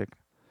athletic.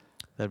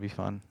 That'd be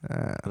fun.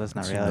 But But that's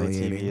not reality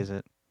TV, is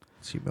it?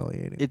 It's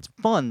humiliating. It's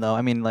fun though.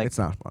 I mean, like, It's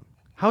not fun.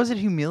 how is it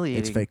humiliating?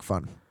 It's fake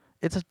fun.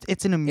 It's an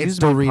It's amusement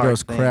park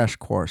Doritos thing. Crash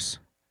Course.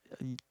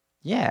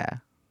 Yeah.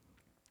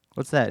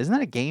 What's that? Isn't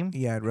that a game?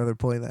 Yeah, I'd rather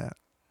play that.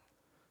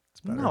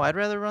 It's better. No, I'd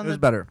rather run It's the.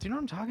 better. Do you know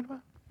what I'm talking about?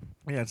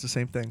 Yeah, it's the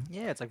same thing.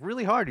 Yeah, it's like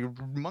really hard. You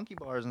monkey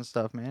bars and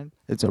stuff, man.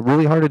 It's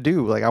really hard to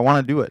do. Like, I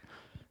want to do it.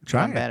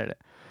 Try I'm it. bad at it.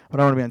 But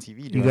I want to be on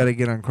TV. You doing got to it.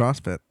 get on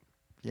CrossFit.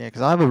 Yeah,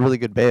 because I'll have a really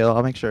good bail.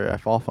 I'll make sure I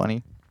fall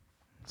funny,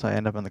 so I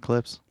end up in the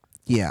clips.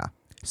 Yeah.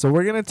 So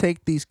we're gonna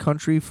take these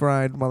country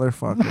fried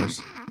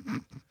motherfuckers,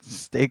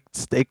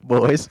 Steak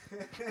boys.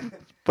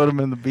 Put them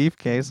in the beef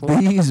case.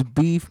 these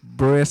beef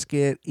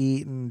brisket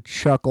eating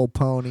chuckle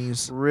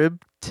ponies.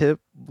 Rib tip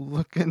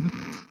looking.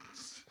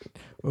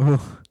 Ooh,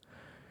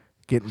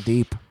 getting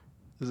deep.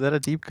 Is that a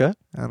deep cut?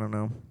 I don't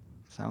know.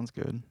 Sounds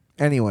good.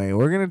 Anyway,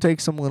 we're gonna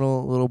take some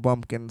little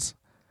bumpkins,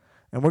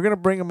 and we're gonna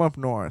bring them up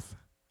north,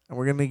 and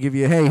we're gonna give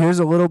you, hey, here's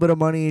a little bit of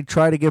money.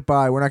 Try to get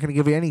by. We're not gonna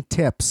give you any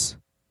tips.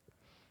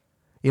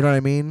 You know what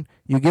I mean?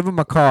 You give them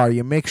a car.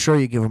 You make sure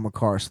you give them a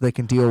car so they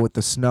can deal with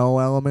the snow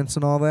elements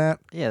and all that.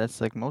 Yeah, that's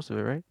like most of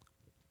it, right?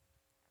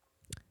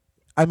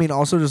 I mean,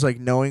 also just like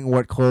knowing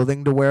what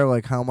clothing to wear,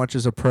 like how much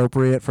is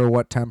appropriate for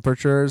what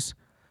temperatures.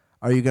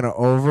 Are you gonna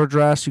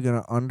overdress? You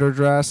gonna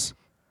underdress?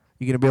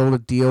 You gonna be able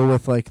to deal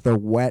with like the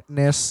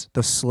wetness,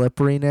 the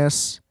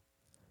slipperiness,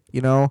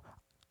 you know,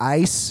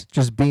 ice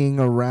just being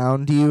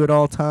around you at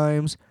all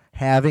times,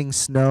 having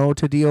snow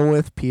to deal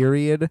with.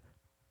 Period.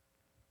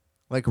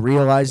 Like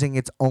realizing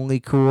it's only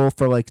cool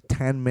for like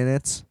 10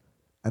 minutes,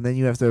 and then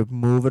you have to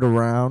move it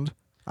around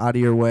out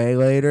of your way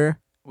later,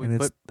 and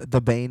it's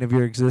the bane of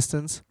your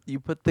existence. You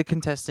put the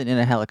contestant in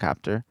a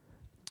helicopter,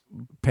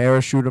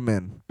 Parachute them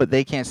in. but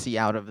they can't see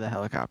out of the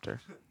helicopter,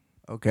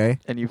 Okay.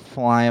 and you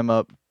fly them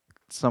up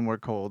somewhere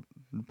cold,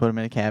 put them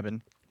in a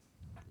cabin,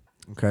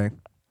 Okay.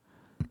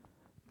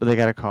 but they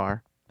got a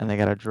car and they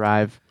got to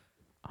drive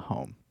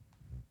home.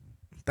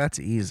 That's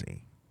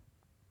easy.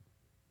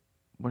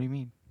 What do you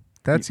mean?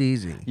 That's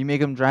easy. You make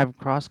them drive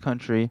cross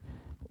country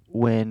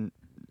when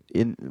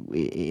in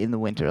the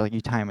winter, like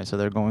you time it so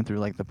they're going through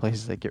like the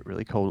places that get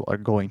really cold are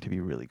going to be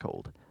really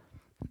cold,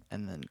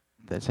 and then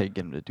that's how you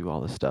get them to do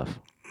all this stuff.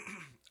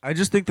 I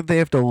just think that they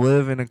have to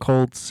live in a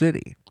cold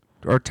city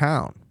or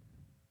town.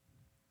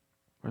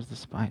 Where's the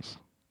spice?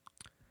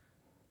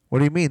 What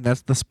do you mean?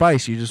 That's the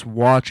spice. You just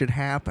watch it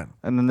happen.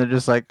 And then they're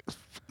just like,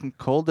 "Fucking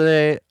cold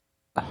today.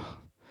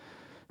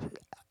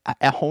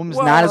 At home's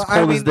not as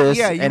cold as this,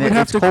 yeah, you and would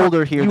have it's to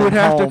colder here You than would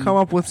have home." to come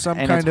up with some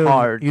and kind it's of.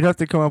 hard. You'd have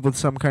to come up with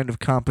some kind of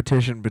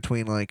competition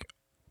between like.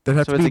 There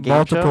have So to it's be a game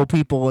multiple show?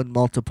 people in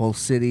multiple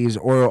cities,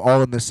 or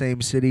all in the same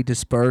city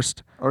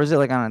dispersed. Or is it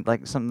like on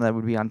like something that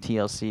would be on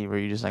TLC where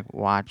you just like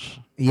watch,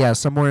 Yeah,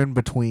 somewhere in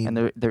between.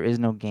 and there is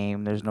no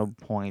game, there's no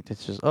point.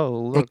 It's just, oh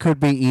look, It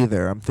could be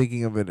either. I'm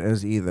thinking of it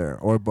as either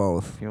or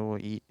both. people will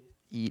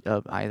eat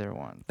up either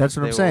one. That's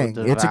what They I'm will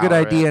saying. It's a good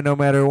devour it. idea no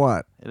matter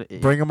what.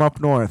 Bring them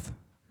up north.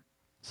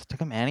 Stick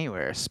them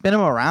anywhere. Spin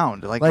them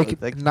around. Like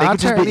they not could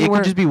just to be. It anywhere-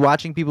 could just be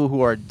watching people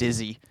who are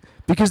dizzy.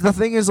 Because the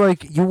thing is,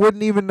 like, you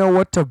wouldn't even know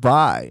what to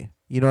buy.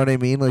 You know what I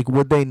mean? Like,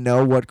 would they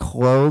know what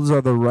clothes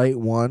are the right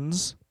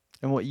ones?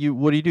 And what do?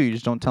 You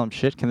just don't tell them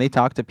shit. Can they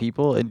talk to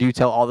people? And do you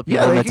tell all the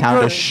people Yeah, in they the can town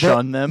go- to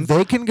shun them?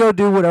 They can go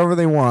do whatever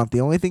they want.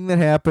 The only thing that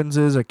happens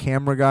is a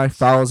camera guy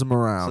follows them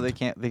around. So they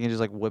can't. They can just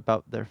like whip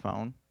out their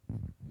phone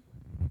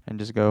and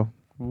just go,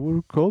 "What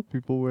do cold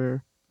people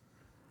wear?"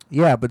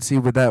 Yeah, but see,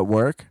 would that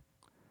work?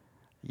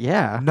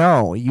 Yeah.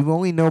 No, you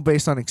only know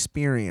based on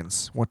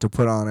experience what to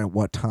put on at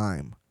what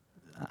time.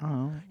 I don't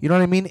know. You know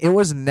what I mean? It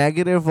was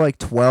negative like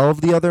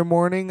 12 the other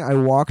morning. I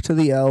walked to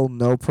the L,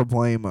 no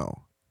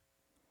problemo.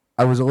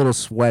 I was a little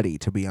sweaty,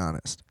 to be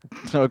honest.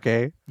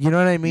 Okay. You know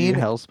what I Me mean?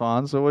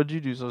 Hellspawn. So what'd you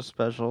do so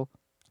special?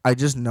 I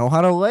just know how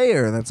to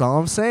layer. That's all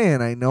I'm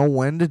saying. I know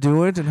when to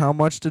do it and how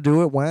much to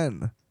do it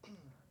when.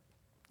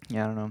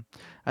 Yeah, I don't know.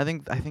 I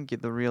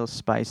think the real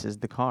spice is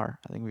the car.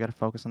 I think we got to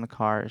focus on the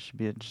car. It should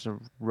be just a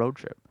road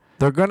trip.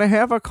 They're going to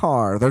have a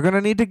car. They're going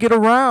to need to get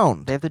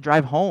around. They have to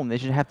drive home. They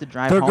should have to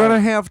drive They're home. going to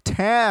have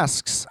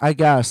tasks, I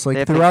guess, They like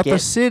have to throughout the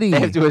get- city. They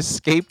have to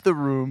escape the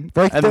room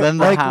Like and the- then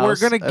the like house.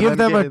 we're gonna and give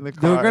then them get in the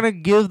they're car. gonna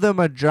give them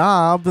a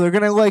job. They're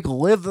gonna like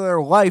live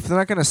their life. They're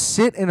not gonna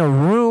sit in a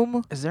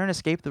room. Is there an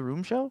escape the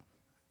room show?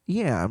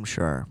 Yeah, I'm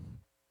sure.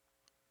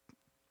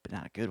 But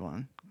not a good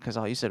one. Because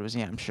all you said was,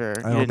 yeah, I'm sure. I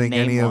You don't didn't think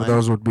name any of one.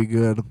 those would be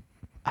good.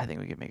 I think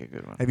we could make a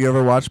good one. Have you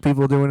ever watched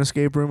people do an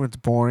escape room? It's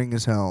boring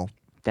as hell.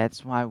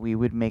 That's why we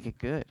would make it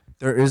good.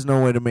 There is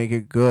no way to make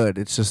it good.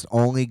 It's just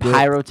only good.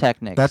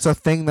 Pyrotechnics. That's a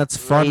thing that's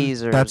fun.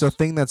 That's a Lasers.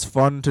 thing that's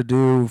fun to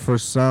do for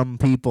some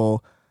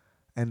people,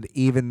 and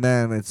even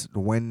then, it's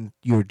when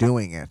you're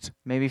doing it.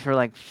 Maybe for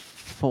like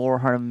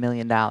 $400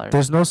 million.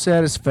 There's no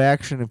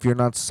satisfaction if you're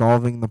not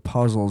solving the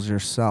puzzles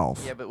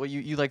yourself. Yeah, but what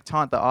you like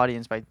taunt the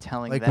audience by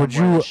telling Like, them would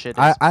where you? the shit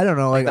is. I don't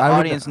know. Like, the I would-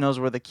 audience knows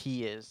where the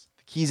key is.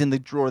 The key's in the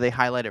drawer. They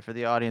highlight it for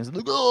the audience.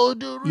 Like, oh,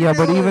 dude. Yeah,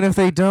 but even if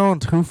they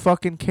don't, who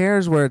fucking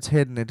cares where it's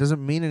hidden? It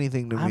doesn't mean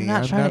anything to me. I'm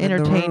not trying to in the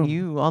entertain room.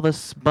 you, all the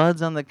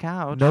spuds on the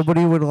couch.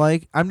 Nobody would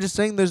like. I'm just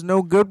saying, there's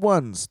no good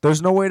ones.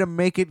 There's no way to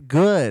make it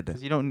good.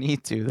 'Cause you don't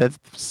need to. That's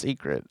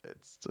secret.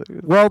 It's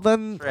Well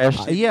then,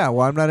 Trash. yeah.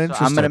 Well, I'm not so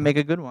interested. I'm gonna make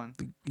a good one.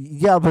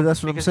 Yeah, but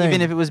that's what Because I'm saying.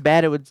 even if it was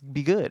bad, it would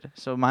be good.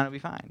 So mine will be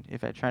fine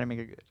if I try to make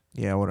it good.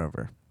 Yeah,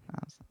 whatever.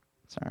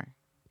 Sorry.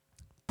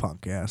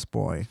 Punk ass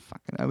boy.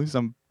 Fucking. At least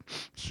I'm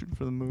shooting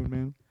for the moon,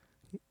 man.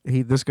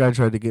 This guy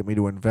tried to get me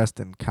to invest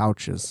in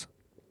couches.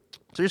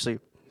 Seriously.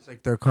 It's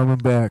like they're coming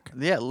back.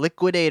 Yeah,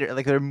 Liquidator.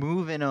 Like they're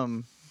moving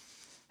them.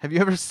 Have you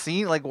ever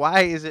seen? Like,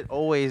 why is it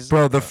always?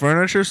 Bro, the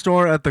furniture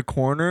store at the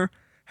corner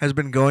has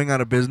been going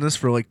out of business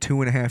for like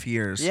 2.5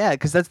 years. Yeah,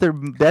 because that's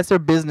their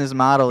business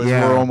model. Is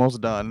Yeah. we're almost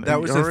done. That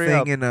was the Hurry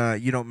thing up.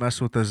 in You Don't Mess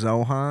with the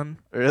Zohan.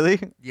 Really?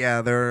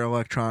 Yeah, their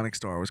electronics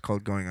store was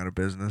called Going Out of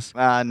Business.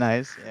 Ah,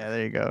 nice. Yeah,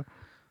 there you go.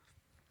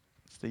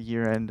 It's the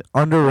year-end.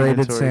 Underrated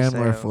Mandatory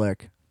Sandler sale.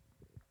 flick.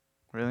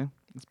 Really?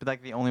 It's been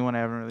like the only one I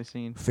haven't really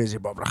seen. Fizzy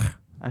bubble.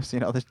 I've seen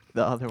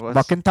the other ones.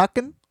 Buckin'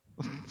 tuckin'.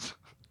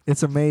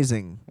 It's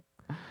amazing.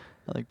 I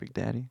like Big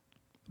Daddy.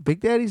 Big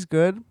Daddy's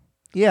good.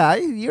 Yeah,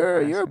 you're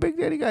a Awesome. Big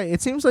Daddy guy.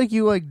 It seems like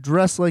you like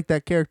dress like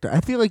that character.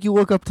 I feel like you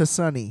look up to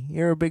Sonny.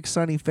 You're a big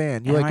Sonny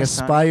fan. You Am like I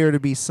Sonny? aspire to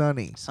be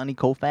Sonny. Sonny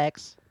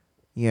Koufax.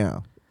 Yeah.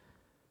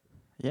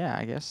 Yeah,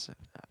 I guess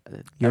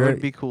that You're-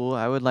 would be cool.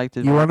 I would like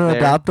to. You want to work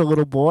there. adopt a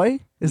little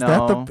boy?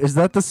 No. Is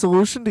that the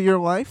solution to your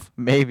life?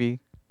 Maybe.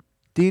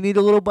 Do you need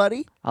a little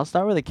buddy? I'll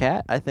start with a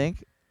cat. I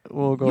think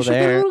we'll go You should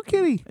get a there. little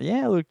kitty.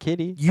 Yeah, a little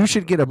kitty. You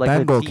should get a Like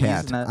with Bengal teas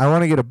cat. and that- I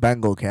want to get a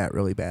Bengal cat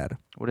really bad.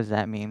 What does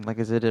that mean? Like,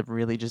 is it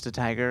really just a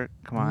tiger?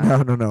 Come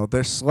on. No.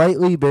 They're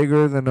slightly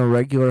bigger than a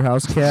regular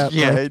house cat.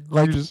 Yeah, like, you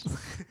like just-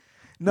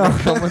 no,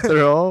 They come with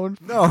their own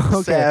no,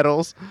 okay.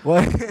 saddles.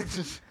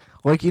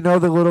 Like you know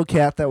the little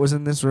cat that was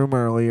in this room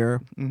earlier,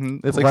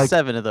 It's like Like-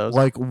 7 of those.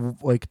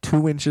 like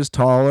 2 inches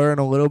taller and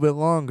a little bit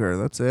longer.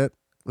 That's it.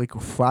 like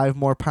 5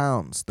 more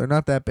pounds. They're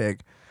not that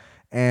big.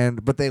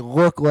 But they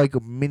look like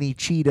mini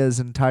cheetahs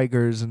and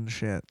tigers and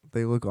shit.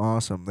 They look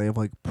awesome. They have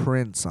like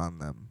prints on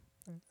them.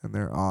 And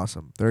they're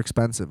awesome. They're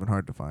expensive and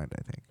hard to find,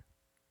 I think.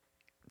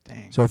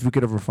 Dang. So if you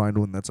could ever find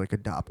one that's like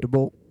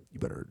adoptable, you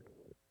better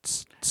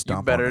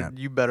stomp on that.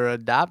 You better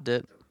adopt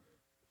it.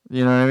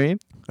 You know what I mean?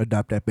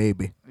 Adopt that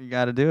baby. You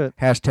got to do it.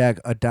 Hashtag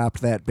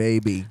adopt that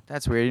baby.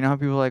 That's weird. You know how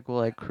people like will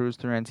like cruise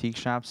through antique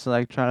shops to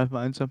like try to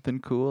find something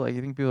cool? Like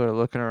you think people are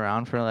looking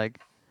around for like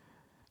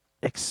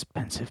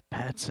expensive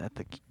pets at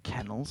the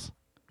kennels?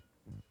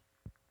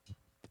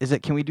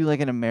 Can we do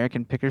like an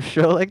American Picker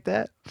show like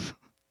that?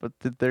 But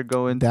that they're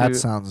going That to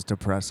sounds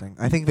depressing.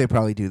 I think they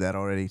probably do that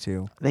already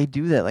too. they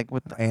do that like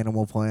with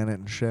Animal Planet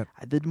and shit.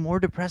 the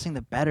more depressing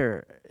the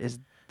better is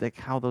like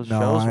how those No,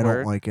 shows I work.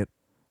 don't like it.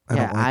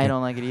 I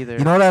don't like it either.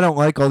 You know what I don't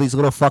like? All these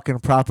little fucking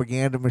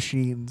propaganda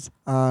machines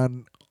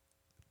on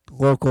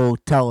local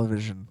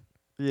television.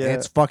 yeah.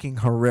 It's fucking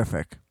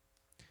horrific.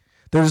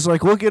 They're just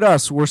like, look at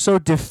us. We're so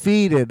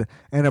defeated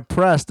and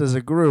oppressed as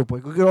a group.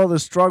 Like, look at all the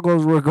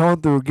struggles we're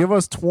going through. Give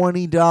us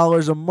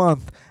 $20 a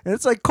month. And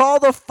it's like, call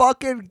the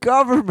fucking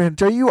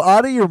government. Are you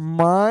out of your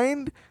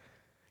mind?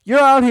 You're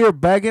out here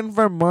begging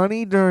for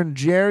money during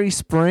Jerry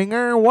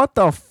Springer? What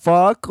the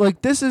fuck?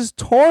 Like, this is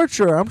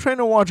torture. I'm trying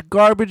to watch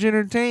garbage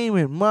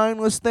entertainment,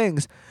 mindless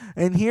things.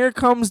 And here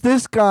comes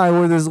this guy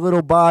with his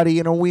little body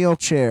in a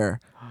wheelchair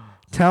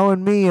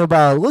telling me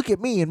about, look at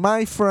me and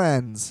my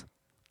friends.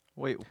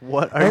 Wait,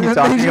 what are And you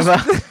then they talking just-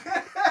 about?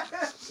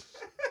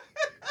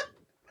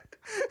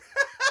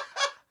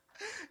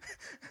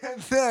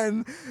 And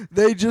then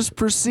they just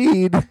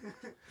proceed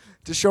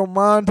to show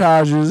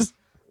montages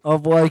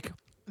of like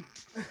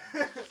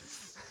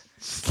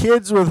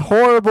kids with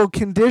horrible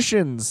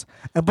conditions,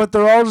 but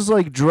they're all just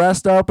like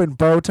dressed up in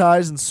bow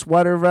ties and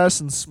sweater vests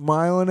and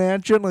smiling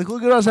at you. And like,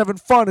 look at us having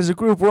fun as a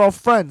group. We're all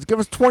friends. Give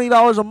us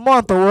 $20 a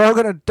month, or we're all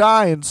gonna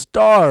die and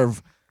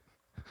starve.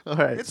 All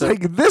right. It's So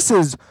like, this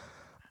is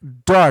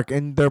dark,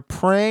 and they're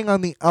preying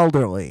on the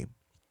elderly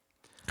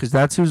because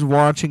that's who's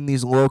watching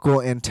these local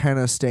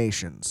antenna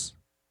stations.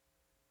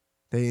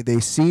 They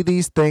see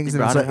these things,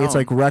 You and brought it it's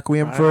like home.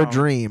 Requiem Brought for it a home.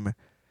 Dream.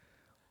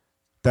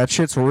 That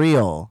shit's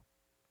real.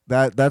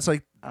 That's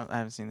like, I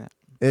haven't seen that.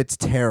 it's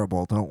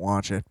terrible. Don't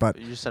watch it. But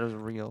You just said it was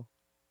real.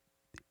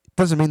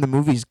 doesn't mean the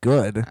movie's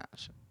good. Ah,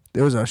 shit.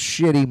 It was a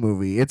shitty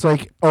movie. It's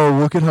like, oh,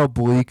 look at how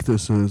bleak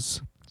this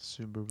is.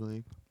 Super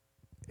bleak.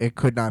 It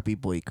could not be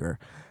bleaker.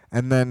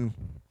 And then,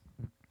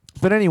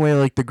 but anyway,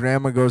 like the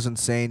grandma goes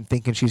insane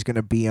thinking she's going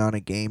to be on a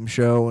game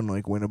show and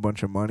like win a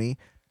bunch of money.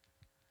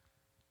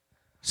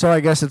 So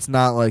I guess it's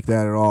not like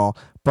that at all.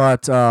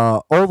 But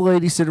old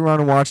ladies sit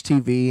around and watch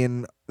TV,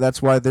 and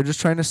that's why they're just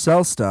trying to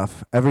sell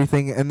stuff.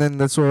 Everything. And then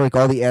that's where like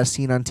all the as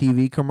seen on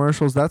TV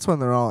commercials, that's when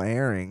they're all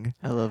airing.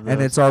 I love that.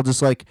 And it's all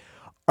just like,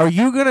 are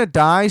you going to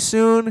die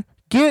soon?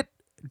 Get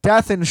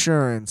death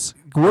insurance.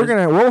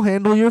 We'll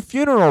handle your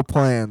funeral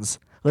plans.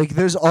 Like,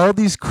 there's all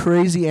these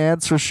crazy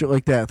ads for shit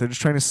like that. They're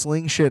just trying to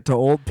sling shit to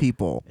old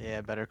people.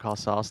 yeah, Better Call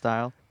Saul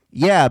style.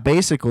 Yeah,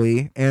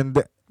 basically.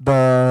 And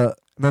then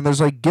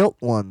there's like guilt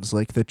ones,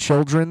 like the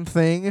children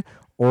thing,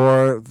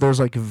 or there's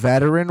like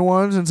veteran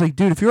ones. And it's like,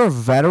 dude, if you're a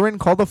veteran,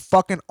 call the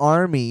fucking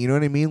army. You know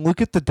what I mean? Look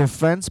at the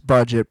defense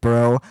budget,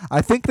 bro.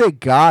 I think they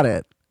got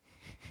it.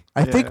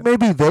 I Yeah. think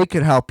maybe they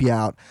could help you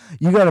out.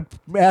 You gotta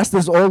ask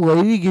this old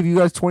lady to give you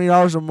guys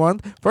 $20 a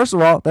month. First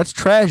of all, that's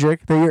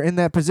tragic that you're in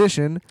that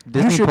position.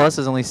 Disney you should, Plus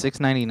is only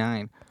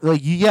 $6.99.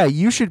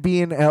 you should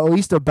be in at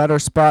least a better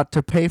spot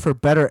to pay for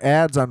better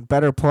ads on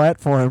better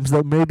platforms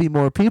that maybe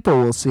more people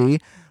will see.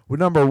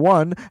 Number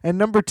one, and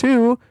number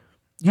two,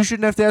 you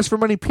shouldn't have to ask for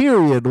money.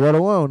 Period. Let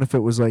alone if it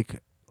was like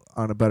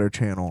on a better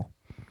channel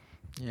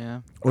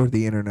Yeah. or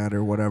the internet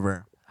or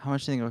whatever. How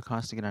much do you think it would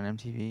cost to get on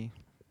MTV?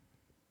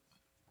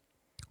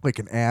 Like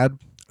an ad,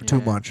 too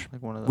Yeah, much.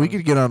 Like one of those. We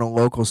could get on a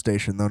local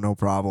station though, no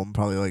problem.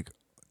 Probably like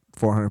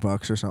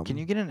 $400 or something. Can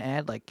you get an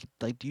ad? Like,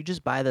 do you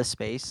just buy the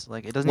space?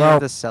 Like, it doesn't Well, even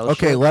have to sell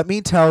Okay, shit? let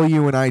me tell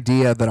you an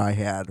idea that I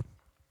had.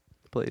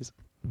 Please.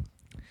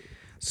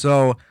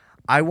 So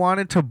I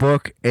wanted to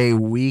book a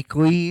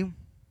weekly,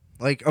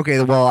 like,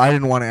 okay, well, I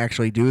didn't want to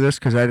actually do this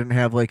because I didn't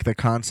have like the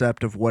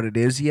concept of what it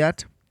is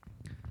yet.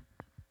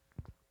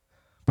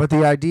 But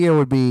the idea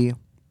would be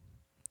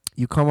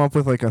you come up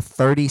with like a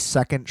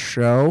 30-second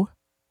show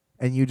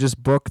and you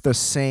just book the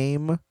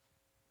same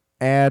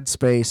ad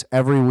space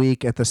every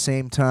week at the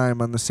same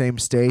time on the same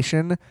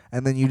station,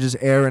 and then you just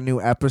air a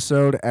new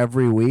episode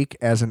every week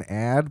as an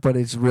ad, but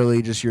it's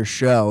really just your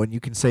show, and you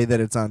can say that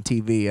it's on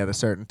TV at a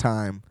certain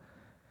time.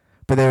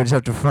 But they would just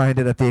have to find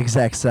it at the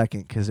exact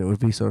second because it would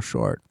be so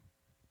short.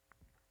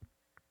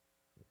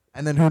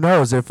 And then who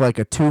knows if like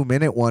a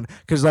 2-minute one,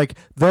 because like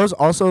those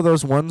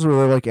ones where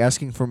they're like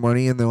asking for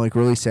money and they're like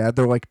really sad,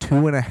 they're like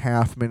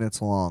 2.5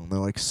 minutes long. They're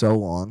like so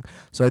long.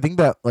 So I think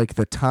that like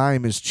the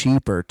time is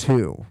cheaper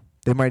too.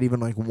 They might even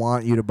like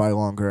want you to buy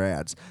longer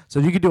ads. So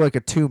if you could do like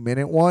a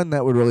 2-minute one,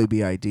 that would really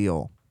be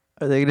ideal.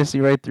 Are they going to see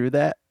right through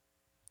that?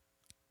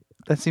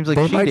 That seems like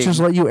They cheating. might just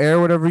let you air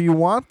whatever you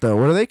want though.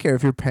 What do they care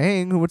if you're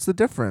paying? What's the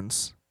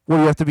difference? What,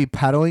 you have to be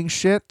peddling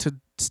shit to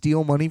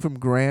steal money from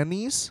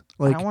grannies?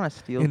 I Like, don't want to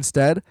steal.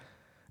 instead?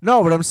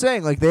 No, but I'm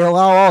saying, like, they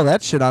allow all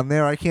that shit on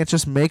there. I can't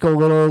just make a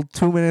little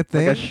 2-minute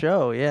thing. Like a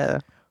show, yeah.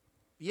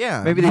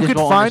 Yeah, Maybe they you just could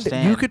won't find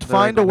understand. you could They're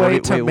find like, a way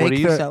 "What to are- wait, what make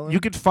are you the selling?" you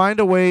could find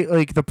a way,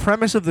 like, the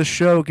premise of the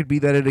show could be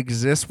that it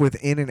exists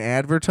within an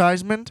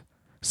advertisement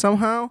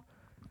somehow.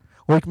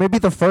 Like, maybe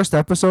the first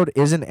episode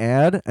is an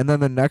ad, and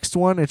then the next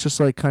one it's just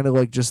like kind of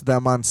like just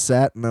them on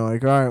set, and they're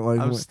like, all right, like,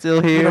 I'm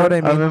still here. you know what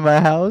I mean? I'm in my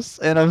house,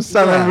 and I'm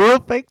selling Yeah. real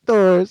fake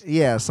doors.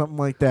 Yeah, something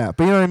like that.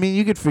 But you know what I mean?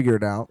 You could figure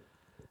it out.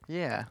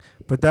 Yeah,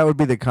 But that would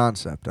be the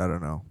concept. I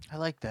don't know. I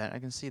like that. I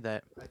can see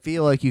that. I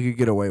feel like you could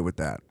get away with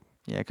that.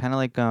 Yeah, kind of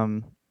like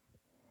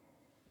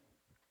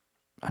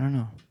I don't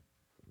know,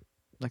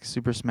 like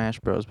Super Smash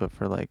Bros, but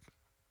for like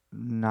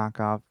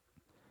knockoff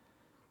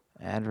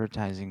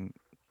advertising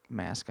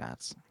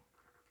mascots.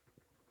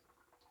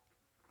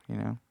 You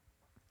know,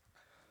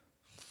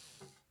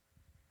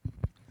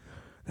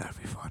 That'd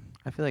be fun.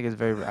 I feel like it's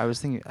very. I was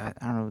thinking. I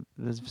don't know.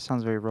 This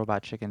sounds very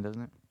Robot Chicken,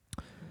 doesn't it?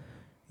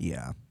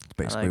 Yeah, it's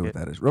basically like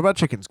what it. that is. Robot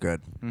Chicken's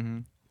good. Mm-hmm.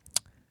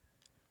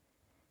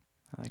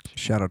 I like.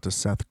 Shout out to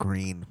Seth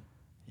Green,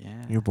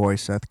 Yeah. your boy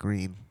Seth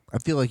Green. I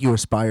feel like you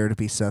aspire to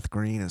be Seth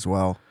Green as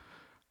well,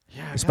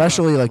 Yeah. I got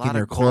especially a like lot in of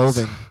your goals.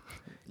 clothing.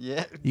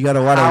 Yeah. You got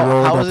a lot How- of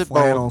rolled how up is it both?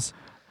 flannels.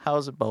 How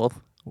is it both?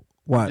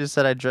 What? You just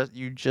said I dress.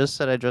 You just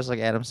said I dress like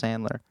Adam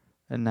Sandler,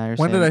 and now you're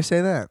When saying did I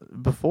say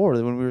that? before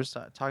when we were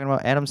talking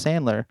about Adam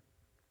Sandler,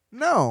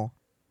 No,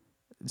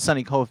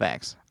 Sonny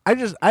Koufax. I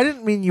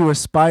didn't mean you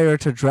aspire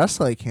to dress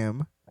like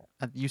him.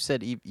 You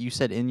said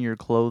in your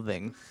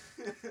clothing.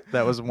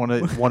 That was one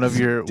of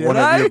your Did one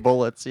of I? your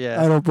bullets.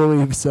 Yeah. I don't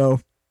believe so.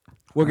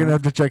 We're gonna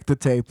have to check the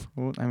tape.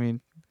 Well, I mean,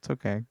 it's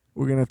okay.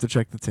 We're gonna have to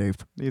check the tape.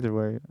 Either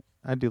way,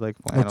 I do like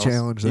I flannels.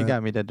 challenge You that.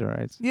 got me dead to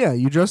rights. Yeah,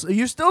 you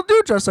still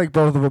do dress like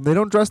both of them. They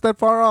don't dress that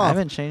far I off.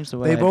 haven't changed the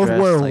way They I both dress,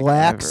 wear like,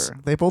 lax. ever.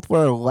 They both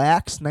wear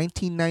lax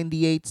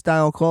 1998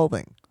 style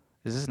clothing.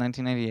 Is this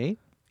 1998?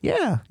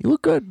 Yeah, you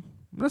look good.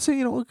 I'm not saying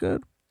you don't look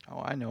good.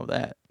 Oh, I know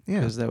that. Yeah,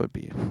 Because that would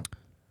be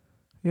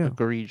yeah.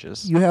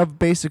 egregious. You have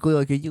basically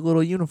like a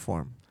little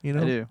uniform. You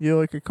know, I do. You're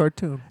like a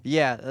cartoon.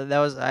 Yeah, that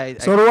was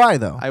So do I,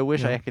 though. I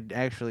wish Yeah. I could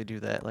actually do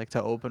that, like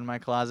to open my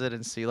closet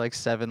and see like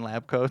 7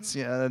 lab coats.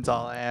 You know, that's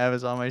all I have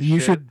is all my shit. You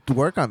should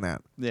work on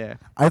that. Yeah.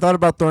 I thought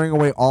about throwing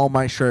away all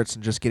my shirts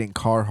and just getting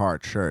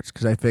Carhartt shirts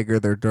because I figure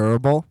they're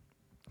durable.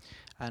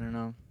 I don't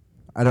know.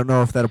 I don't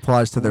know if that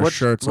applies to their What-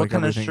 shirts what like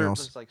kind everything of shirt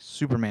else. does like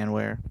Superman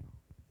wear?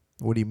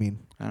 What do you mean?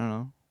 I don't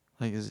know.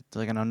 Like, is it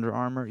like an Under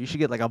Armour? You should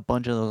get like a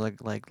bunch of those,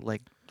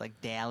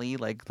 like Dally,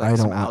 like I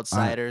some don't want-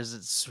 Outsiders.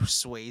 It's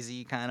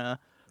Swayze kind of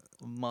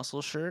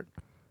muscle shirt.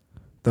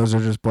 Those are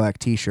just black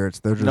T-shirts.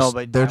 They're just No,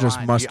 but they're I just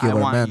want, muscular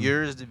I want men.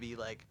 yours to be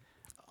like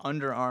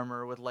Under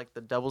Armour with like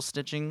the double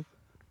stitching.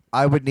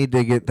 I would need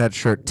to get that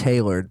shirt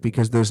tailored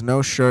because there's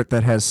no shirt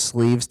that has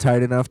sleeves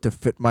tight enough to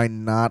fit my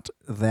not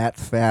that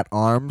fat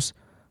arms,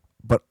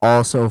 but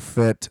also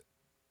fit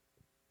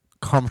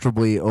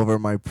comfortably over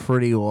my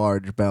pretty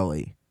large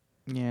belly.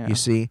 Yeah. You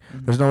see,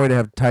 Mhm. there's no way to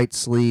have tight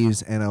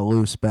sleeves and a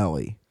loose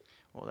belly.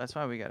 Well, that's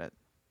why we gotta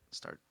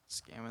start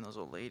scamming those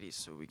old ladies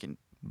so we can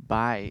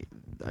buy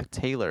a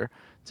tailor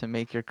to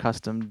make your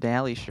custom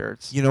Dally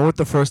shirts. You know what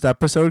the first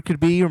episode could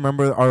be?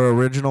 Remember our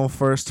original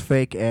first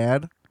fake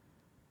ad?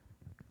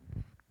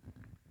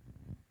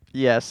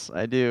 Yes,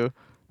 I do.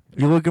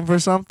 You looking for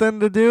something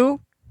to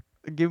do?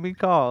 Give me a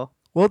call.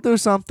 We'll do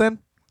something.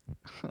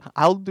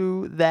 I'll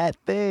do that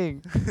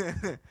thing.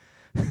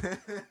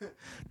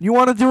 You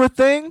want to do a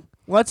thing?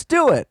 Let's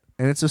do it.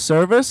 And it's a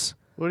service.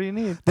 What do you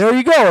need? There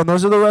you go. And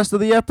those are the rest of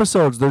the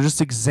episodes. They're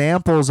just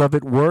examples of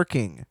it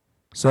working.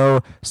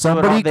 So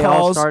somebody they all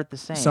calls. start the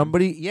same.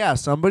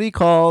 Somebody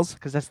calls,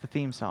 Because that's the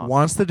theme song.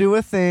 wants to do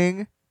a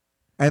thing,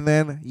 and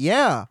then I'll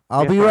Yeah,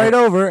 be but right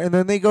over. And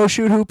then they go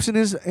shoot hoops in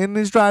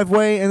his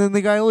driveway, and then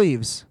the guy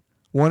leaves.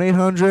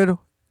 1-800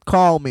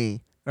 call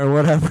me or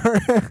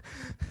whatever.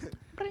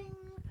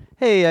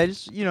 Hey, I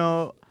just,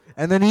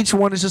 And then each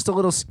one is just a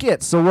little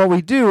skit. So what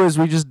we do is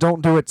we just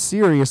don't do it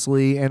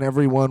seriously, and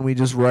every one we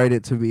just write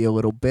it to be a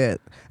little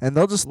bit. And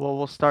they'll just well,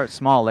 we'll start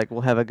small. Like,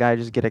 we'll have a guy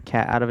just get a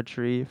cat out of a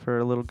tree for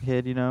a little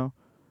kid,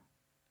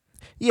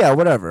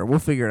 whatever. We'll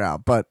figure it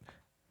out. But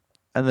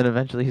And then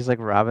eventually he's, like,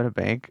 robbing a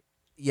bank.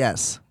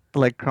 yes.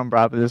 Like, Crumb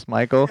robbing this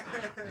Michael.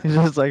 He's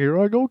just like, here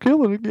I go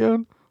killing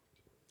again.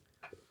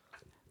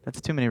 That's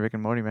too many Rick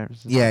and Morty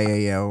references.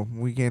 Yeah.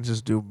 We can't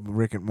just do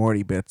Rick and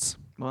Morty bits.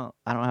 Well,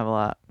 I don't have a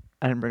lot.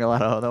 I didn't bring a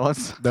lot of other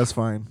ones. That's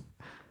fine.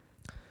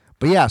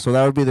 But yeah, so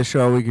that would be the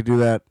show. We could do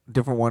that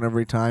different one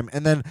every time.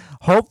 And then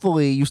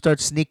hopefully you start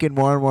sneaking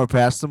more and more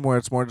past them where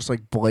it's more just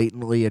like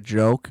blatantly a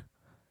joke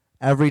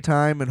every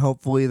time, and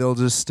hopefully they'll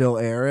just still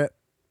air it.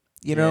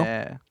 You know?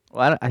 Yeah.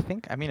 Well, I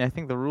think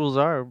the rules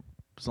are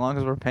as long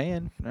as we're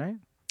paying, right?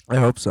 I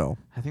hope so.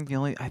 I think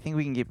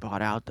we can get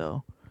bought out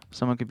though.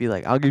 Someone could be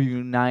like, "I'll give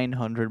you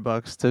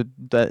 $900 to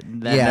that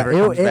Yeah, never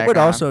comes it back would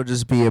on." also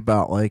just be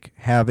about like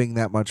having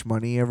that much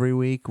money every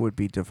week would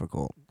be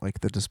difficult.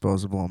 Like the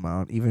disposable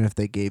amount, even if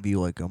they gave you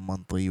like a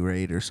monthly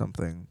rate or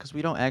something. Because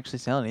we don't actually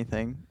sell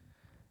anything.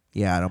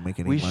 Yeah, I don't make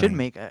any We money. should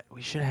make a.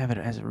 We should have it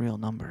as a real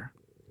number.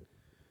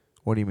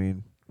 What do you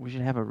mean? We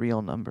should have a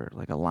real number,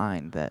 like a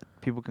line that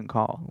people can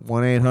call.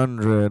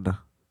 1-800.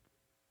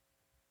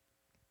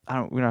 I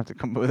don't. We don't have to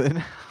come up with it.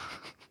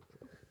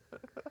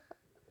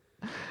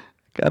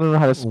 I don't know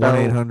how to spell.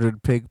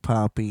 1-800 Pig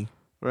Poppy.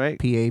 Right?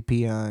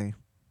 PAPI.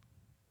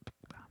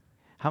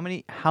 How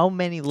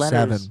many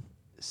letters?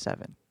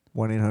 7.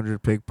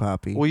 1-800 Pig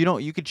Poppy. Well,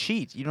 you could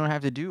cheat. You don't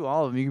have to do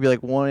all of them. You could be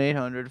like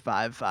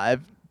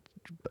 1-800-55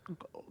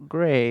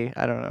 gray.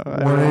 I don't know.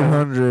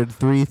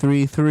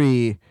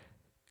 1-800-333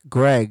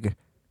 Greg.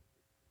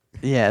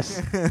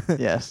 Yes.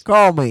 Yes.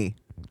 Call me.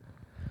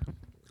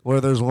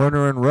 Or there's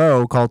Lerner and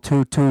Rowe. Call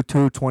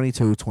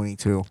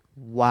 222-2222.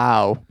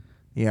 Wow.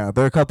 Yeah,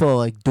 they're a couple of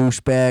like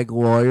douchebag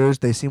lawyers.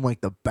 They seem like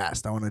the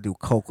best. I want to do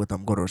coke with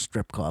them. Go to a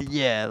strip club.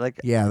 Yeah,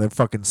 like Yeah, they're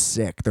fucking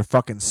sick. They're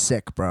fucking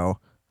sick, bro.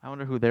 I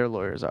wonder who their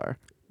lawyers are.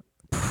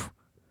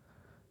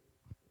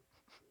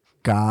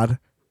 God.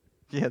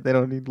 Yeah, they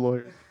don't need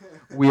lawyers.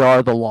 We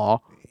are the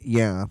law.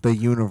 Yeah, the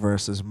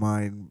universe is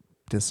mine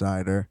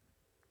decider.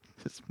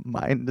 It's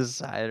mind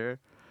decider,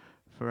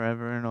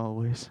 forever and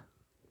always.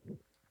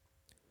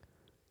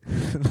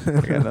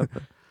 I got nothing.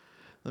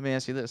 Let me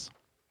ask you this.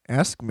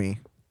 Ask me.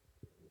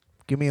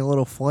 Give me a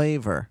little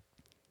flavor.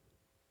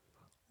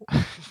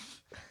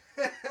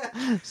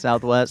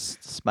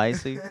 Southwest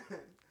spicy.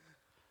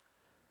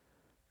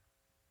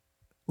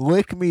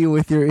 Lick me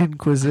with your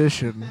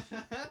inquisition.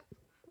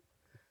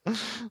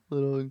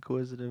 Little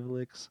inquisitive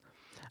licks.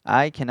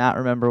 I cannot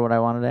remember what I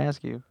wanted to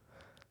ask you.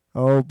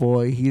 Oh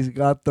boy, he's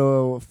got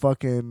the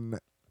fucking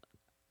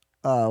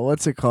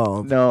what's it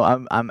called?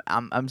 No,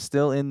 I'm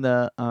still in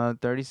the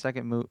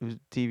 30-second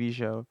TV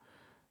show.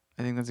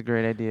 I think that's a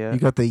great idea. You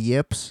got the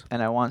yips?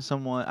 And I want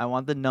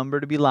the number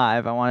to be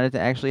live. I want it to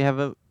actually have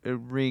a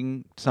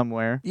ring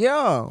somewhere.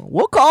 Yeah,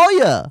 we'll call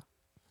you.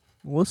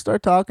 We'll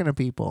start talking to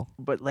people.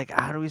 But like,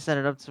 how do we set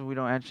it up so we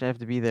don't actually have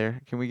to be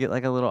there? Can we get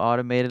like a little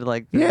automated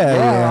like?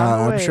 Yeah, on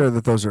the I'm way? sure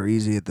that those are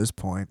easy at this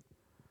point.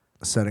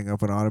 Setting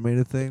up an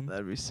automated thing.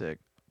 That'd be sick.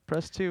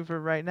 Press 2 for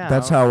right now.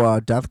 That's how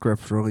Death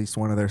Grips released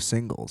one of their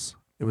singles.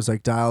 It was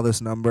like dial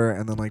this number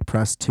and then like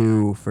press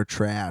 2 for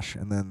trash,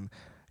 and then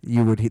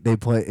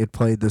it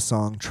played the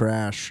song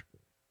Trash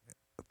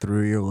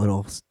through your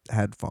little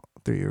headphone,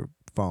 through your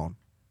phone,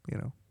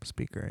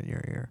 speaker in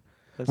your ear.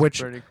 That's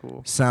which pretty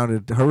cool.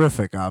 Sounded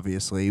horrific,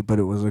 obviously, but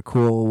it was a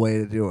cool way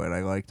to do it.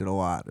 I liked it a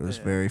lot. It was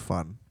Yeah. very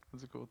fun.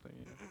 That's a cool thing.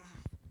 Yeah.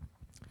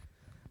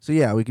 So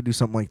yeah, we could do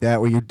something like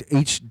that where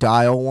each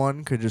dial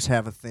one could just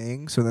have a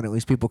thing, so then at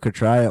least people could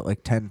try it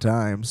like 10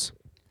 times,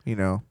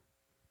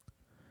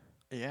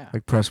 Yeah.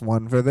 like press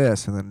 1 for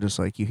this, and then just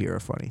like you hear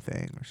a funny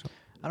thing or something.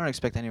 I don't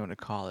expect anyone to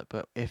call it,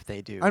 but if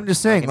they do, I'm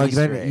just saying, an like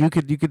Easter then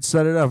egg. you could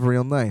set it up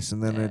real nice,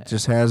 and then Yeah. it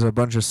just has a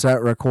bunch of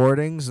set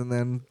recordings, and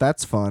then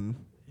that's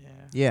fun. Yeah.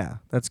 Yeah,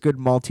 that's good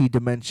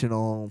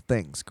multi-dimensional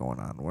things going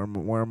on.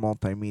 We're a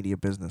multimedia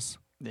business.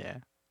 Yeah.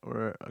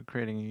 Or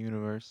creating a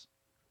universe.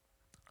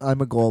 I'm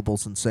a global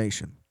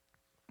sensation.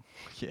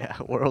 Yeah.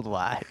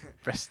 Worldwide.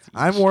 Prestige.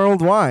 I'm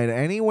worldwide.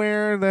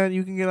 Anywhere that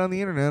you can get on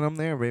the internet, I'm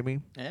there, baby.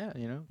 Yeah.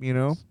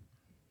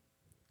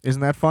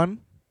 Isn't that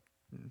fun?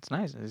 It's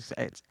nice.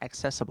 It's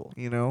accessible.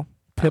 You know,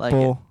 I like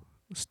Pitbull,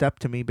 step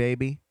to me,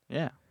 baby.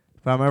 Yeah.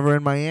 If I'm ever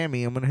in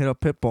Miami, I'm gonna hit up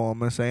Pitbull. I'm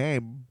gonna say, hey,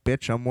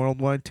 bitch, I'm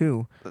worldwide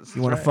too.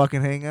 You want to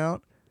fucking hang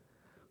out?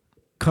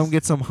 Come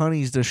get some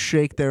honeys to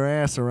shake their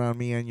ass around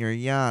me on your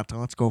yacht.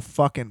 Let's go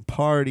fucking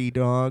party,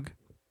 dog.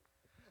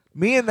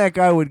 Me and that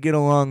guy would get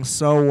along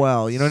so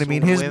well. You know what I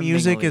mean? His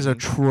music is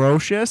Swimmingly.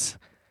 atrocious,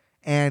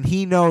 and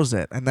he knows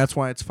it, and that's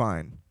why it's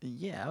fine.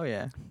 Yeah. Oh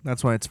yeah.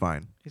 That's why it's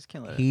fine. He's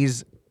killing it.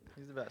 He's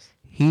He's the best.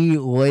 he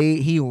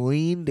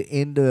leaned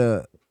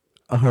into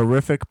a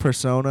horrific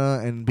persona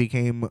and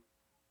became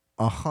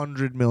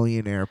 100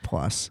 millionaire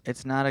plus.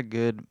 It's not a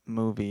good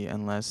movie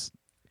unless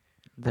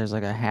there's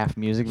like a half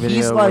music He's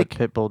video like-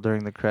 with Pitbull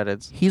during the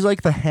credits. He's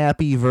like the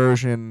happy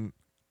version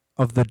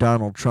of the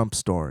Donald Trump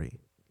story.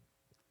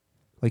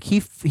 Like I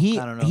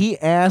don't know. he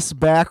ass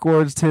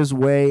backwards his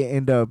way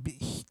into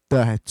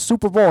the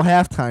Super Bowl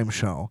halftime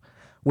show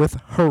with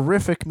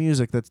horrific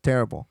music that's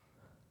terrible.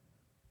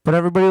 But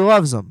everybody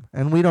loves him,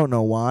 and we don't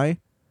know why.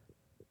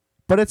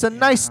 But it's a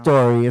nice Yeah.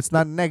 story. It's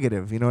not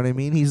negative. You know what I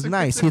mean? He's It's a-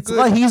 nice. it's a It's good-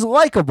 like he's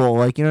likable.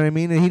 Like, you know what I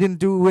mean? And he didn't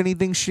do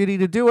anything shitty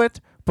to do it.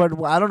 But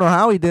I don't know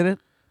how he did it.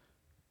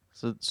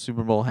 So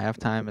Super Bowl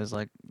halftime is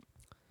like,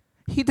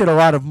 He did a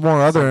lot of more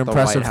other like the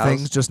impressive White House.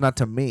 things, just not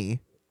to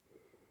me.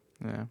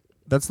 yeah.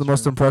 That's the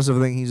most True. impressive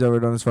thing he's ever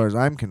done, as far as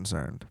I'm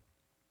concerned.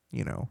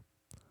 You know.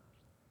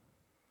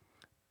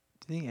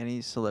 Do you think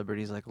any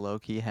celebrities like low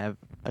key have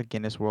a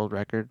Guinness World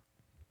Record?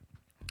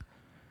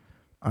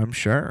 I'm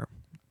sure.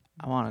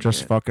 I want to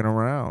Just fucking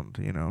around,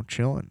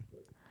 chilling.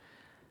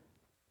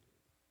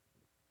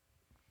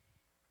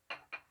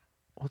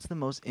 What's the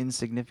most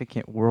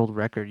insignificant world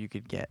record you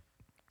could get?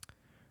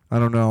 I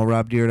don't know.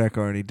 Rob Dyrdek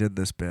already did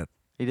this bit.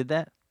 He did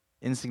that?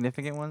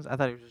 Insignificant ones? I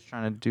thought he was just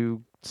trying to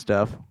do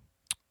stuff.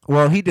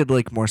 Well, he did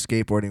like more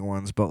skateboarding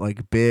ones, but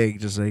like big,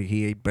 just like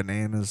he ate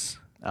bananas.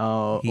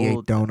 Oh, He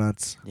ate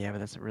donuts. yeah, but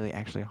that's really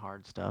actually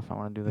hard stuff. I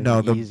want to do like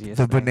No, the the easiest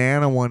the thing.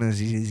 banana one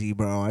is easy,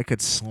 bro. I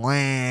could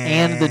slam.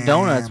 And the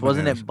donuts,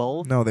 wasn't bananas. it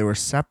both? No, they were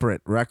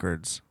separate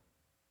records.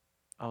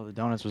 Oh, the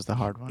donuts was the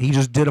hard one. He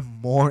just did them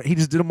more. He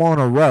just did them all in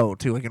a row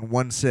too, like in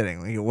one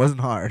sitting. Like it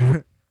wasn't hard.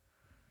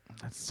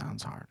 That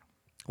sounds hard.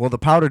 Well, the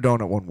powder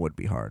donut one would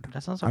be hard.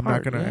 That sounds I'm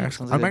hard. not gonna yeah, ask.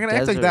 sounds I'm like not a gonna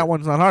act like desert. that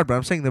one's not hard, but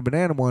I'm saying the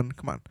banana one.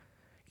 Come on,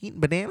 eating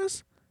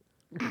bananas.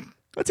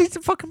 Let's eat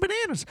some fucking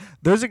bananas.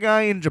 There's a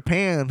guy in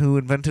Japan who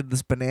invented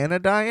this banana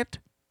diet,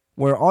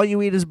 where all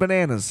you eat is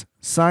bananas.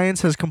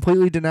 Science has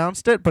completely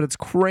denounced it, but it's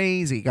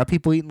crazy. Got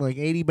people eating like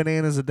 80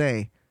 bananas a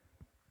day,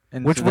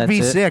 And which so would be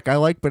that's it? sick. I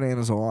like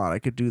bananas a lot. I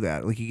could do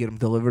that. Like you get them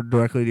delivered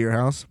directly to your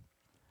house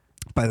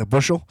by the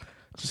bushel.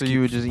 So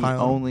you would just eat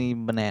piling 'em. only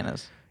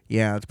bananas.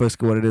 Yeah, it's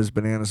basically what it is: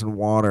 bananas and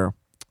water.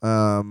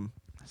 That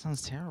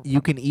sounds terrible.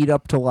 You can eat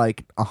up to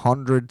like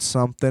 100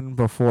 something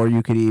before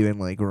you could even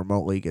like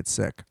remotely get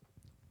sick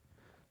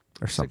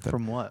or Sick something.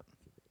 from what?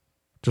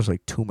 Just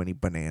like too many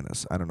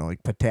bananas. I don't know,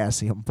 like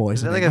potassium Is that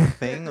poisoning. like a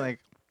thing? Like,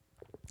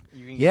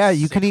 you can get yeah,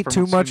 you can sick eat from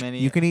too much. many-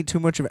 You can eat too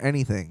much of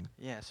anything.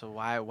 Yeah. So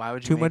why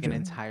would you Too make much an of-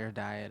 entire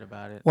diet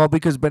about it? Well,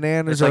 because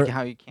bananas It's are. like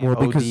how you can't well,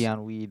 because- OD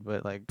on weed,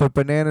 but like But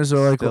bananas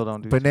are like Still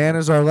don't do too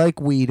bananas are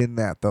like weed in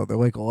that though. They're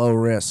like low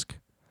risk.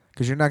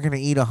 Because you're not gonna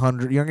eat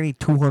 100. You're not gonna eat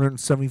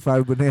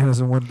 275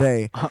 bananas in one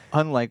day.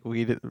 unlike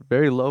weed,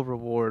 very low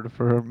reward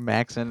for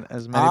maxing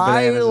as many I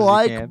bananas as you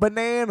like can.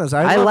 bananas.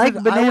 I love like to-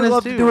 I bananas would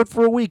love to do too. it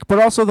for a week, but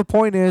also the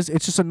point is,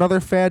 it's just another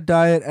fad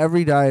diet.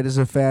 Every diet is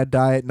a fad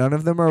diet. None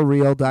of them are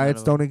real. Diets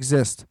of them. don't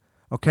exist.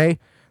 Okay,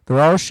 they're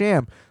all a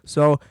sham.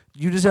 So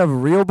you just have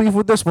real beef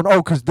with this one.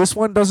 Oh, because this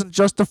one doesn't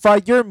justify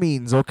your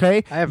means.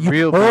 Okay, I have You-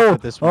 real beef oh,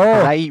 with this one.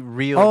 'cause I eat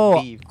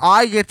real beef.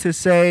 I get to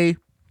say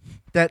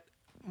that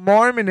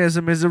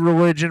Mormonism is a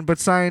religion, but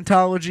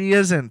Scientology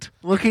isn't.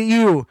 Look at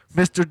you,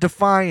 Mr.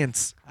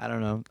 Defiance. I don't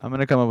know. I'm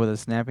gonna come up with a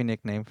snappy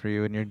nickname for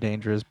you and your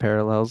dangerous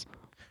parallels.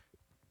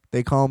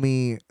 They call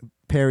me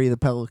Perry the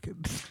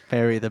Pelican.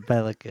 Perry the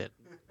Pelican.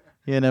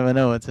 You never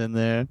know what's in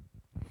there.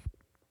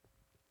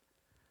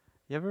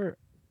 You ever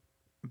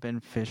been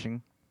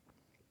fishing?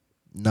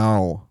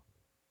 No.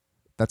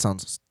 That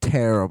sounds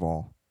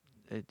terrible.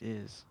 It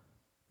is.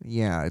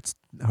 Yeah, it's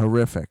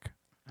horrific.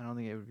 I don't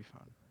think it would be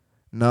fun.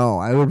 No,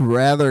 I would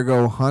rather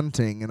go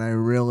hunting, and I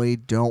really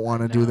don't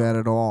want to do know. that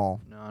at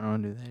all. No, I don't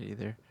want to do that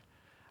either.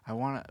 I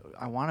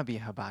wanna be a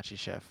hibachi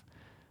chef.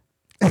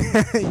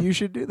 You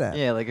should do that.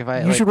 Yeah, like if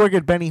I You should work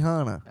at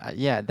Benihana.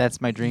 yeah, that's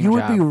my dream You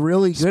job. would be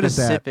really good at that.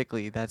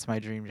 Specifically, that's my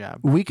dream job.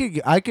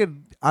 I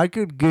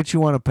could get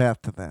you on a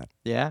path to that.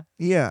 Yeah?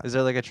 Yeah. Is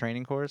there like a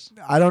training course?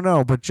 I don't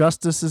know, but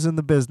Justice is in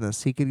the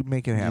business. He could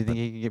make it Do you happen. think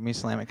he could get me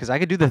slamming? Because I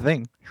could do the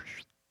thing.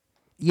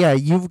 Yeah,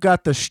 you've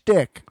got the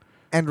shtick,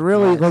 and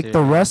really, Yeah, like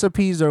the yeah.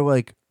 recipes are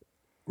like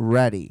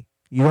ready.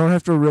 You don't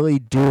have to really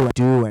do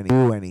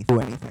anything.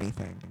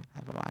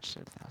 I've watched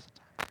it 1,000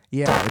 times.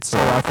 Yeah, it's so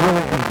off.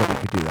 Really, anybody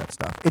could do that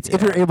stuff. It's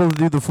if you're Yeah. able to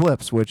do the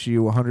flips, which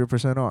you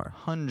 100% are.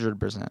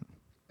 100%.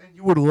 And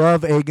you would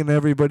love egging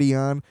everybody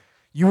on.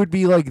 You would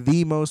be like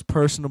the most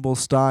personable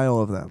style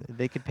of them.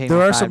 They could pay There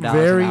me are $5 some an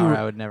very hour. re-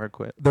 I would never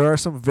quit. There are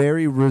some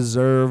very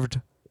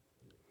reserved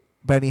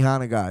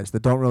Benihana guys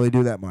that don't really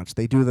do that much.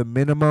 They do the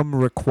minimum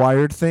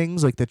required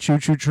things, like the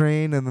choo-choo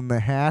train and then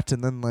the hat,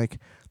 and then like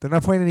they're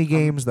not playing any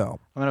games though.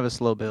 I'm gonna have a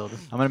slow build.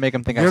 I'm gonna make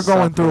them think I You're suck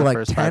going for through the like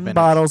first 5 10 minutes.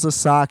 bottles of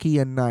sake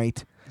a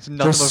night. It's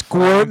nothing Just but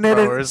flying squirting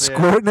throwers,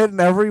 yeah. it in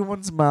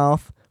everyone's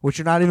mouth, which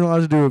you're not even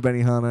allowed to do with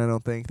Benihana. I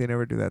don't think they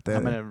never do that there.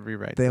 I'm gonna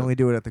rewrite. They the- only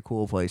do it at the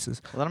cool places.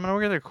 Well, then I'm gonna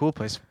work at their cool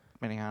place.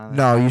 Benihana.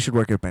 No, you should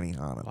work at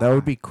Benihana. That Why?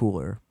 would be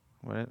cooler.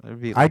 What? It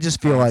would be I like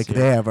just feel like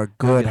fancier. they have a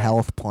good like-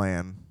 health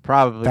plan.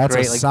 Probably That's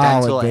great, a like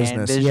solid dental and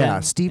business. vision. Yeah,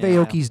 Steve Yeah.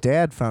 Aoki's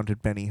dad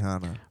founded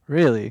Benihana.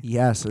 Really?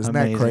 Yes, isn't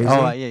Amazing. that crazy?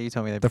 Oh, yeah, you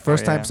told me that. The before,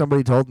 first time yeah.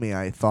 somebody told me,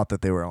 I thought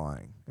that they were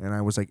lying, and I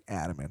was like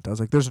adamant. I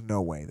was like, "There's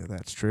no way that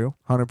that's true.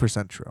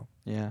 100% true.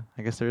 Yeah,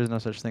 I guess there is no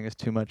such thing as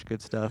too much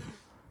good stuff.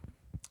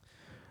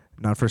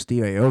 Not for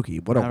Steve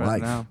Aoki. What a Never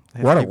life! know.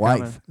 They What a keep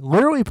life!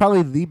 Literally,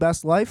 probably the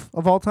best life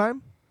of all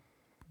time.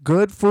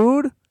 Good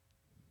food,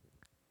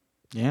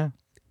 Yeah,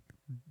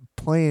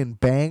 playing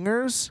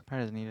bangers,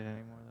 probably doesn't need it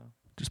anymore though.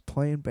 just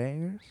playing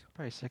bangers.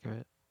 Probably sick of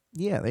it.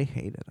 Yeah, they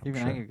hate it. I'm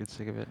Even sure. I could get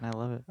sick of it, and I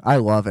love it. I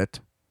love it.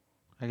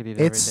 I could eat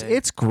it every day.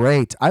 It's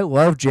great. I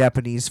love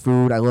Japanese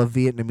food. I love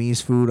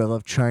Vietnamese food. I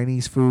love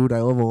Chinese food. I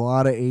love a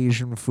lot of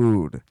Asian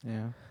food.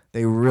 Yeah.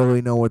 They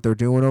really know what they're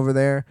doing over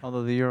there.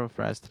 Although the Euro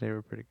fries today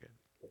were pretty good.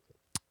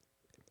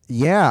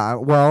 Yeah,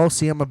 well,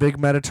 see, I'm a big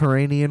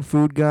Mediterranean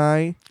food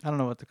guy. I don't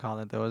know what to call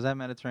it though. Is that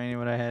Mediterranean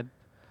what I had?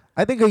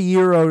 I think a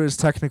gyro is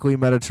technically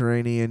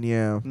Mediterranean,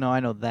 yeah. No,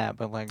 I know that,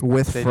 but like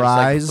With they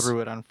fries? just, like,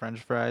 threw it on French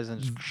fries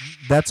and just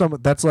That's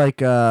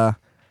like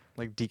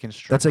like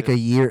deconstructed. that's like a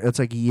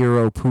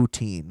gyro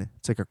poutine.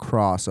 It's like a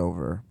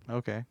crossover.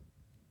 Okay.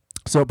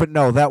 So, but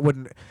no, that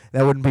wouldn't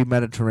be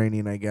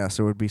Mediterranean. I guess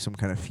it would be some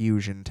kind of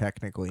fusion,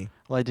 technically.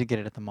 Well, I did get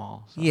it at the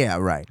mall. So. Yeah,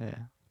 right. Yeah.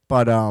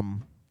 But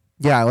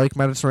yeah, I like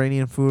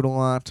Mediterranean food a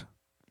lot.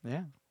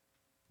 Yeah.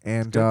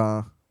 And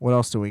good. what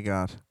else do we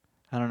got?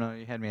 I don't know.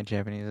 You had me at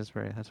Japanese. That's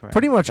where.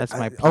 Pretty much That's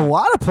my. a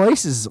lot of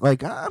places.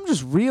 Like I'm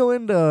just real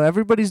into.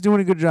 Everybody's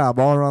doing a good job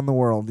all around the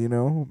world.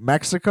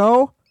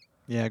 Mexico,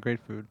 Yeah, great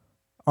food.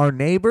 our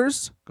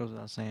neighbors. Goes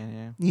without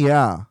saying. Yeah.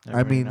 Yeah, I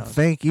Everybody mean, knows.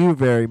 thank you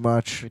very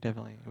much. We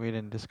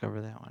didn't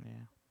discover that one.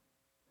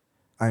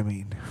 Yeah. I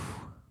mean,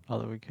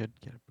 Although we could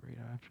get a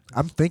burrito after this.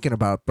 I'm thinking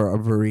about a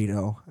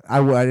burrito.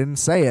 I didn't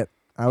say it.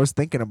 I was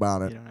thinking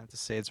about You it. don't have to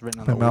say it's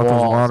written on My the mouth is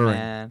walls, watering.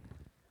 man.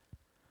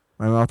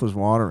 My mouth was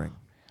watering.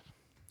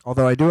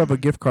 Although I do have a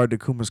gift card to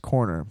Kuma's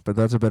Corner, but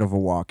that's a bit of a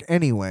walk.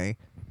 Anyway,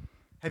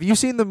 have you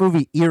seen the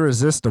movie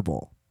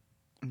Irresistible?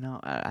 No,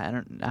 I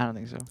don't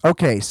think so.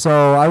 Okay,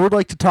 so I would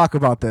like to talk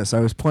about this. I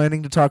was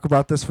planning to talk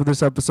about this for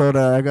this episode.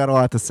 I got a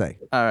lot to say.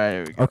 All right,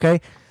 here we go.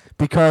 Okay,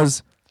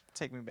 because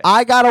Take me back.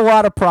 I got a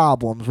lot of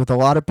problems with a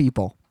lot of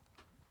people.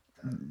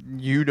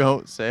 You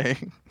don't say.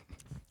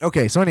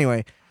 Okay, so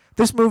anyway,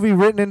 this movie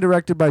written and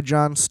directed by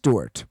Jon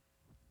Stewart.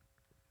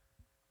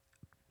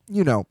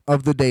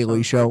 Of The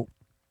Daily Show.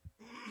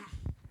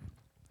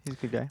 He's a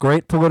good guy.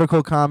 Great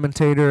political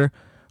commentator,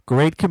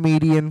 great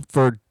comedian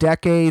for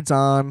decades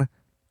on.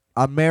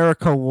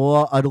 America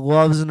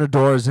loves and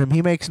adores him.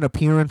 He makes an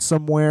appearance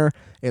somewhere.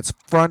 It's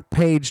front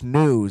page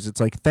news. It's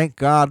like, thank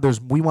God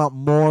we want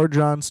more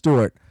Jon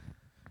Stewart.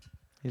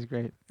 He's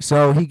great.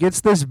 So he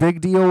gets this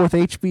big deal with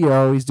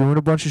HBO. He's doing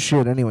a bunch of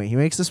shit. Anyway, he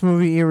makes this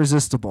movie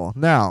Irresistible.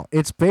 Now,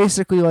 it's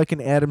basically like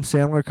an Adam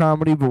Sandler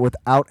comedy, but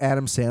without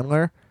Adam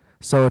Sandler.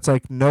 So it's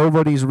like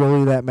nobody's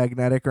really that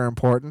magnetic or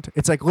important.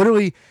 It's like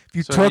literally if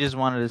you So took... he just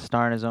wanted to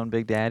star in his own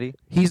Big Daddy?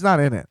 He's not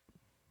in it.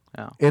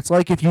 Oh. It's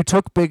like if you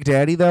took Big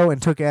Daddy, though,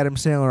 and took Adam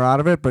Sandler out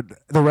of it, but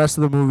the rest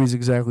of the movie's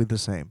exactly the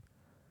same.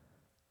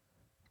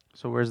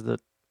 So where's the...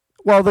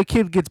 Well, the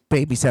kid gets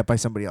babysat by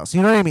somebody else.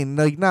 You know what I mean?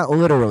 Like, not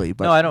literally,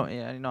 but... No, I don't...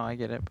 Yeah, no, I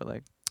get it, but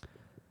like...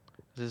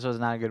 This was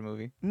not a good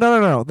movie.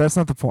 No. That's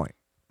not the point.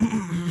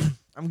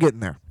 I'm getting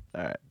there.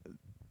 All right.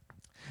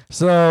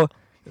 So...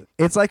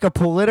 It's like a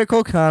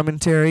political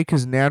commentary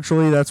because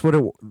naturally that's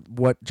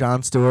what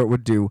Jon Stewart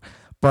would do.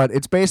 But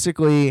it's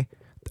basically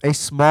a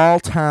small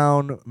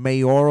town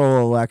mayoral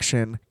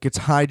election gets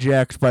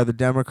hijacked by the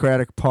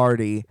Democratic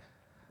Party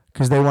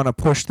because they want to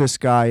push this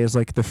guy as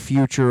like the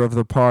future of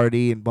the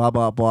party and blah,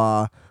 blah,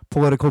 blah.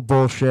 Political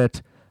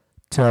bullshit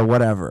to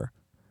whatever.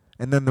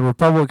 And then the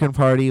Republican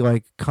Party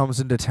like comes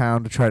into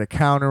town to try to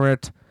counter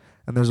it.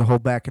 And there's a whole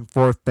back and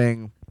forth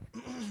thing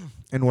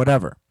and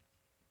whatever.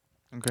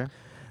 Okay.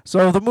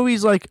 So the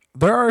movie's like,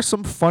 there are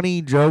some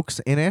funny jokes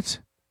in it,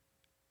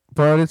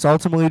 but it's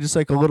ultimately just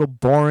like a little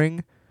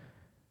boring.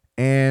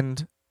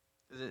 And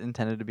Is it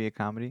intended to be a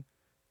comedy?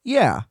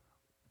 yeah,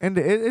 and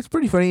it's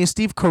pretty funny.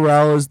 Steve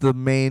Carell is the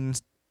main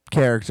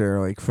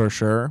character, like for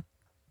sure.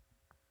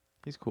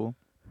 He's cool.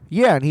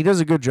 Yeah, and he does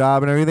a good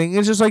job and everything.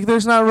 It's just like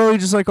there's not really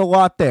just like a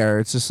lot there.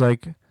 It's just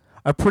like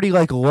a pretty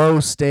like low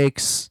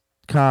stakes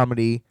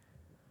comedy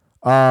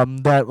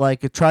that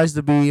like it tries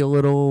to be a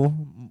little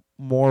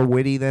more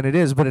witty than it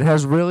is, but it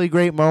has really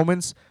great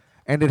moments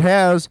and it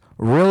has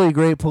really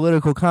great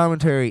political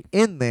commentary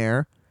in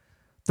there.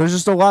 There's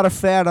just a lot of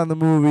fat on the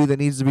movie that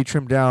needs to be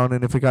trimmed down,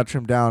 and if it got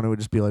trimmed down, it would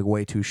just be like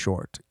way too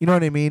short. You know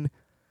what I mean?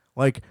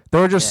 Like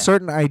there are just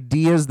certain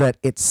ideas that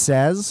it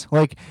says.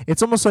 Like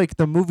it's almost like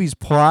the movie's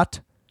plot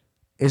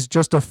is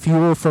just a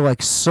fuel for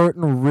like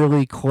certain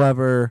really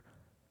clever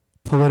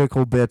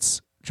political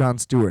bits Jon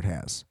Stewart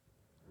has.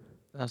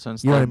 So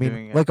instead You know what I of mean?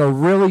 doing it, Like a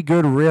really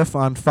good riff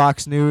on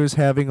Fox News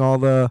having all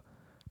the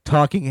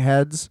talking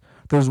heads.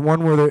 There's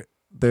one where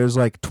there's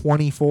like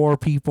 24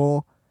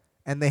 people,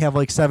 and they have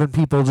like 7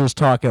 people just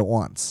talk at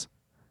once.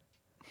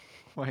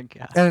 oh my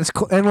God. And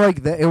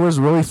it was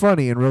really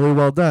funny and really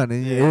well done.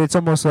 And Yeah. it's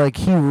almost like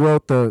he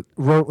wrote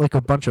like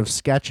a bunch of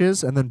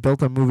sketches and then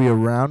built a movie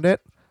around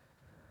it.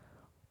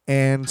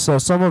 And so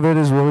some of it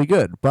is really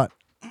good, but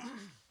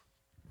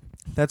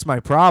that's my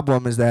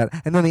problem is that,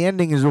 and then the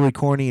ending is really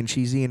corny and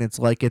cheesy, and it's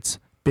like it's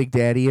Big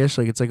Daddy-ish,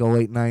 like it's like a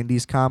late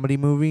 90s comedy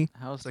movie.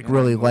 How's It's like the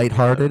really movie, though?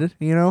 lighthearted,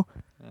 you know?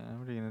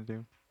 What are you gonna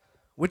do?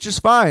 Which is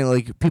fine.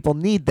 Like people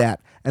need that.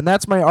 And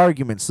that's my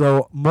argument.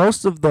 So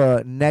most of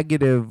the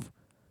negative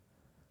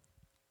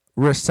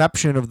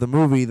reception of the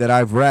movie that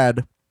I've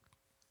read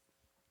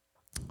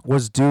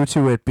was due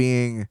to it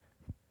being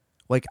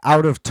like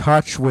out of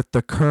touch with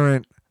the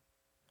current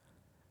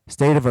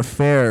state of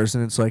affairs,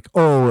 and it's like,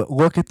 oh,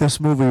 look at this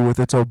movie with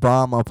its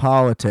Obama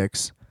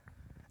politics.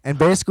 And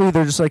basically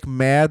they're just like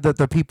mad that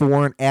the people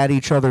weren't at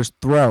each other's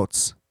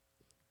throats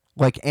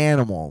like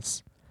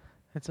animals.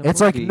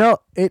 It's like, no,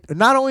 it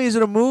not only is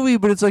it a movie,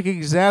 but it's like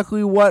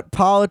exactly what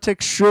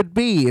politics should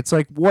be. It's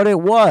like what it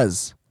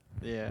was.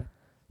 Yeah.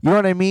 You know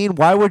what I mean?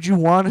 Why would you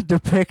want to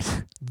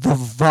depict the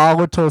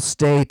volatile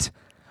state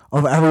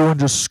of everyone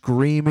just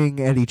screaming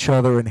at each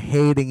other and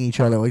hating each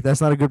other? Like,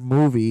 that's not a good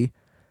movie.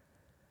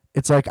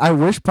 It's like, I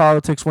wish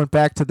politics went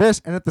back to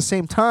this. And at the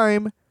same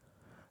time,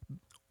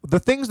 the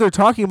things they're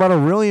talking about are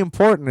really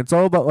important. It's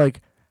all about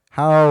like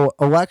how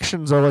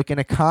elections are like an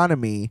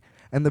economy,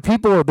 and the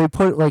people, they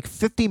put like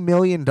 $50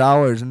 million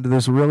into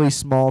this really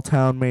small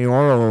town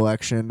mayoral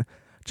election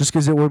just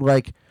because it would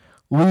like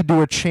lead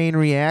to a chain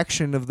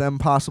reaction of them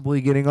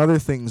possibly getting other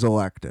things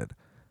elected.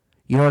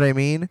 You know what I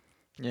mean?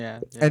 Yeah.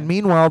 And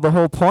meanwhile, the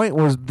whole point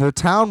was the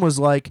town was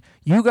like,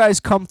 you guys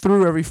come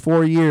through every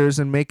 4 years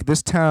and make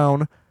this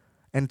town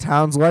and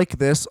towns like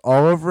this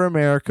all over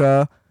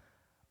America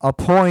a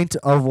point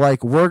of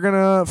like, we're going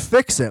to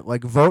fix it.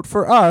 Like, vote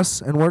for us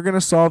and we're going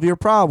to solve your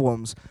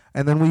problems.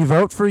 And then we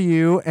vote for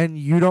you and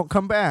you don't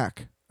come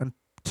back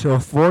until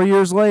 4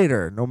 years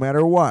later, no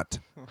matter what.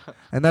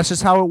 And that's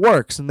just how it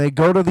works. And they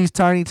go to these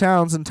tiny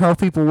towns and tell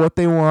people what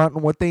they want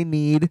and what they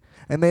need,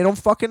 and they don't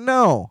fucking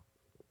know.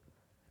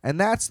 And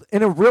that's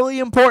a really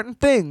important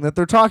thing that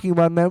they're talking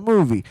about in that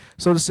movie.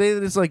 So to say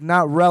that it's like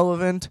not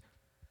relevant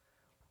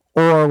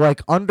or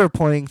like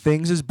underplaying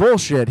things is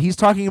bullshit. He's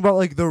talking about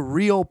like the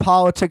real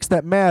politics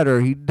that matter.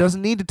 He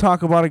doesn't need to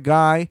talk about a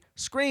guy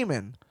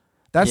screaming.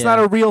 That's not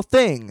a real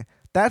thing.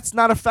 That's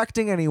not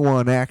affecting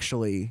anyone,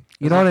 actually.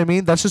 You know what I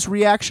mean? That's just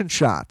reaction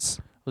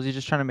shots. Was he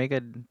just trying to make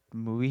a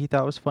movie he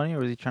thought was funny, or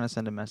was he trying to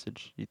send a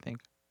message, you think?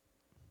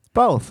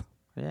 Both.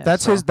 Yeah,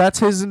 that's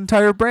his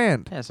entire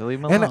brand. Yeah, so leave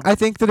him alone. And I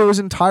think that it was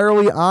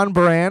entirely on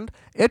brand.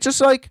 It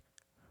just like,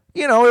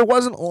 you know, it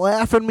wasn't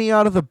laughing me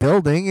out of the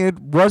building. It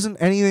wasn't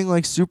anything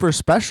like super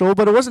special,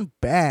 but it wasn't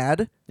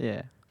bad.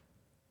 Yeah.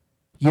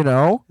 You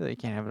know? You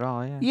can't have it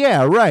all, yeah.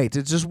 Yeah, right.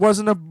 It just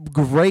wasn't a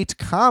great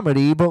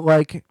comedy, but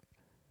like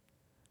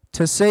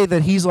to say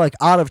that he's like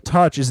out of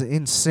touch is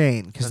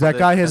insane because that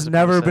guy has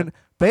never been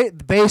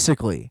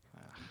basically.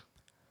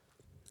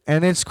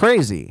 And it's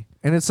crazy.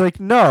 And it's like,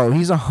 no,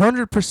 he's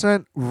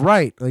 100%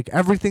 right. Like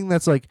everything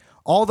that's like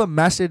all the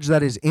message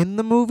that is in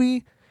the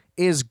movie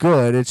is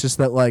good. It's just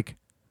that like,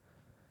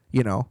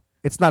 you know,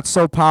 it's not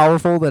so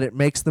powerful that it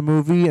makes the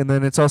movie, and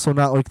then it's also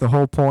not like the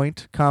whole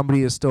point.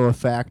 Comedy is still a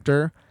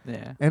factor.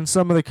 Yeah. And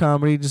some of the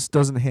comedy just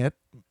doesn't hit.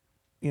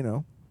 You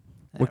know,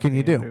 what can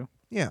you do?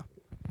 Yeah.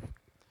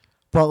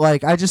 But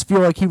like, I just feel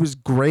like he was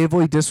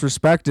gravely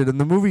disrespected, and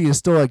the movie is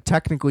still like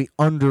technically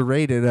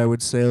underrated, I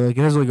would say. Like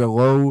it has like a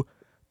low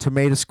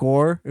tomato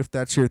score, if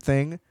that's your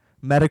thing.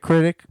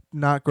 Metacritic,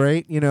 not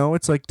great. You know,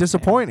 it's like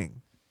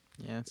disappointing.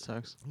 Yeah, it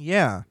sucks.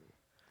 Yeah.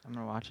 I'm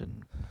gonna watch it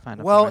and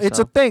find out. Well, it's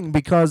a thing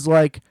because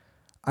like,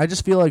 I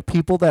just feel like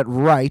people that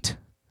write,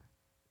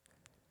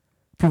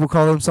 people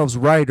call themselves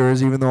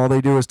writers, even though all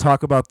they do is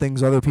talk about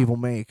things other people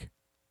make.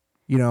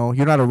 You know,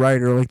 you're not a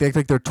writer. Like, they act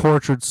like they're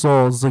tortured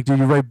souls. It's like, dude,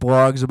 you write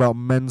blogs about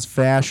men's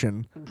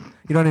fashion.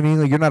 You know what I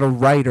mean? Like, you're not a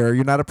writer.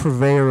 You're not a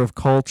purveyor of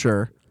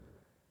culture.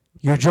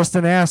 You're just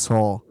an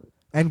asshole.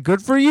 And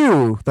good for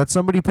you that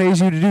somebody pays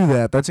you to do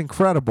that. That's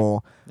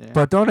incredible. Yeah.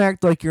 But don't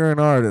act like you're an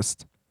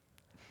artist.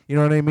 You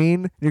know what I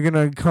mean? You're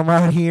going to come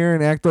out here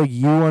and act like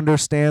you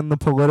understand the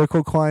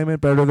political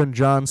climate better than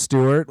Jon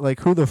Stewart.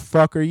 Like, who the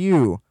fuck are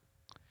you?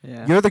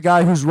 Yeah. You're the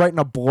guy who's writing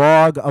a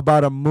blog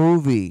about a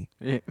movie.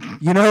 Yeah.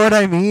 You know what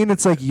I mean?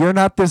 It's like, you're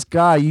not this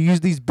guy. You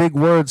use these big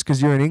words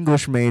because you're an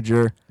English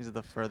major. He's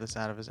the furthest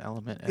out of his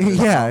element.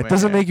 Yeah, it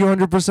doesn't make you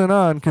 100%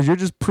 on because you're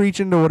just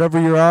preaching to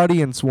whatever your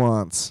audience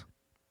wants.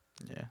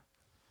 Yeah.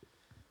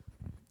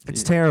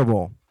 It's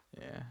terrible.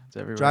 Yeah, it's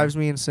everywhere. Drives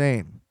me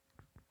insane.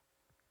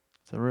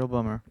 It's a real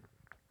bummer.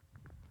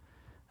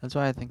 That's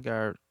why I think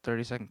our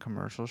 30-second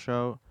commercial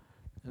show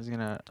is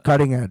gonna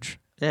Cutting edge.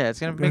 Yeah,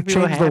 it's gonna Gonna make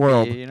people change the happy,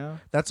 world. you know.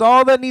 That's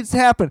all that needs to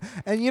happen.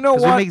 And you know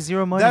 'Cause what? we make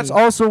zero money. That's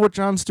also what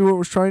Jon Stewart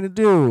was trying to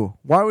do.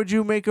 Why would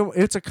you make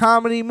it's a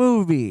comedy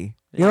movie?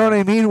 You know what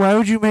I mean? Why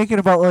would you make it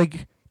about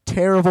like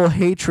terrible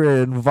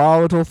hatred and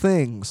volatile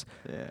things?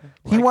 Yeah.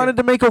 He wanted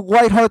to make a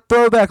lighthearted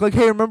throwback. Like,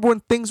 hey, remember when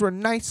things were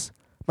nice?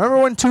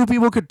 Remember when two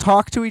people could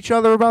talk to each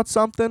other about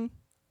something?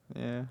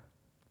 Yeah.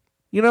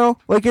 You know?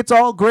 Like, it's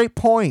all great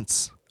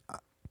points.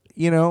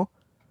 You know?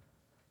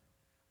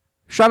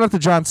 Shout out to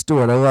Jon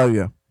Stewart. I love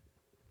you.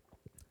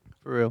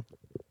 For real.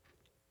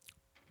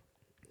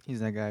 He's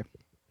that guy.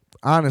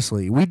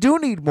 Honestly, we do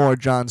need more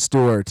Jon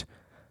Stewart.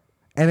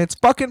 And it's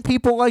fucking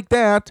people like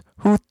that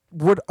who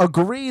would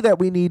agree that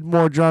we need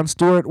more Jon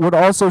Stewart would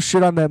also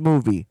shit on that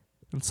movie.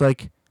 It's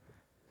like,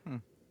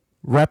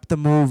 rep the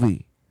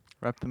movie.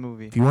 Rep the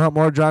movie. If you want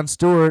more Jon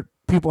Stewart,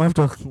 people have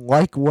to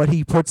like what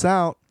he puts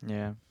out.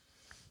 Yeah.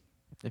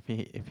 If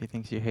he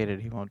thinks you hate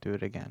it, he won't do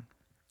it again.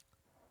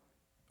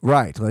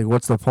 Right. Like,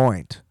 what's the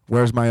point?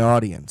 Where's my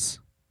audience?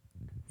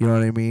 You know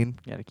what I mean?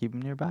 You gotta keep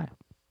him nearby.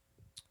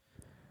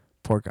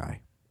 Poor guy.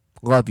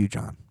 Love you,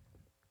 John.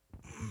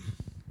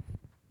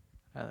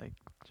 I like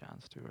Jon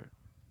Stewart.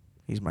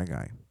 He's my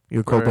guy.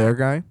 You a Colbert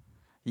guy?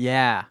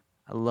 Yeah.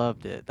 I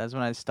loved it. That's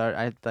when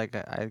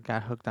I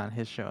got hooked on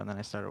his show, and then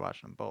I started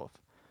watching them both.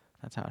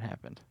 That's how it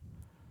happened.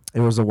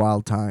 It was a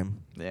wild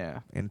time.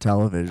 Yeah. In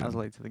television. I was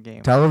late to the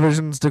game.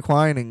 Television's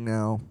declining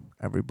now.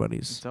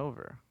 It's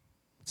over.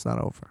 It's not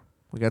over.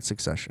 We got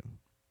Succession.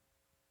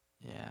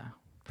 Yeah.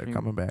 They're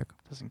coming back.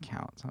 Doesn't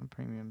count. It's on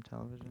premium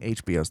television.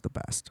 HBO's the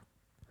best.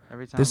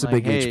 Every time This is a I'm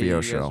like, big hey, HBO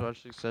you show. guys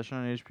watch Succession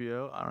on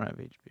HBO? I don't have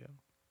HBO.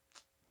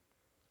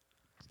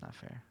 That's not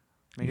fair.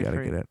 Make You it gotta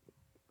free. get it.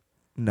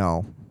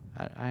 No,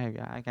 I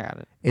got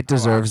it. it I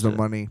deserves the watched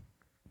it. money.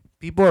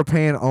 People are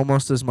paying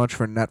almost as much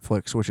for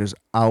Netflix, which is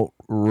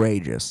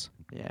outrageous.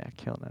 Yeah,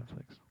 kill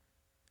Netflix.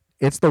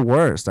 It's the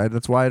worst.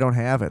 That's why I don't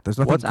have it. There's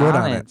nothing What's good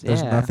on on it? it.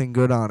 There's Yeah. nothing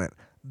good on it.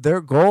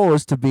 Their goal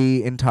is to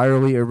be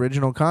entirely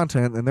original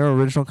content, and their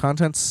original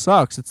content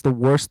sucks. It's the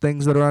worst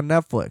things that are on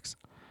Netflix.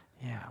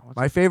 Yeah. What's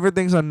My favorite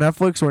things on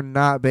Netflix were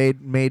not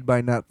made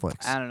by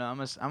Netflix. I don't know.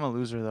 I'm a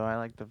loser though. I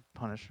like the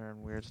Punisher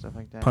and weird stuff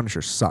like that.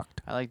 Punisher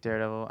sucked. I like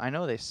Daredevil. I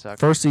know they suck.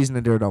 First season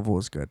of Daredevil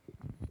was good.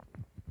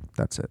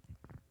 That's it.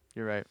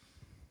 You're right.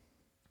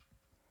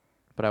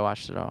 But I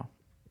watched it all.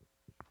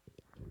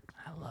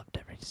 I loved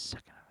every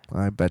second of it.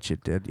 I bet you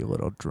did, you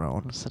little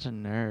drone. I'm such a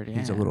nerd. Yeah.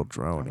 He's a little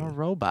I'm a droney.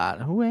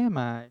 robot. Who am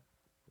I?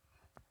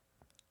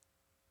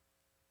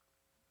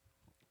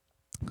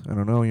 I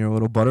don't know. You're a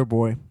little butter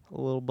boy. A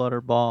little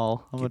butter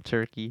ball. I'm a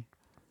turkey.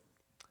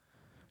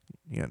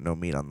 You got no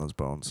meat on those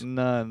bones.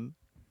 None.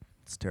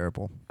 It's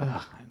terrible. Ugh,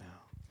 I know.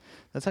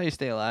 That's how you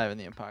stay alive in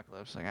the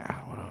apocalypse. Like,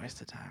 what a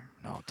waste of time.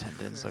 No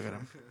tendons. Look at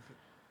him.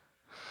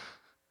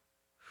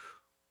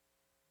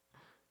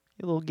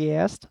 You little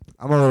gassed.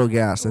 I'm a little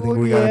gassed. I think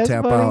Little we gotta gas,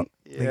 tap buddy. out.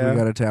 I think we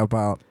gotta tap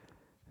out.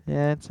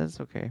 Yeah, it's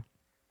okay.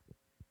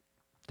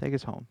 Take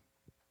us home.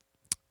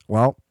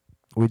 Well,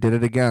 we did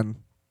it again.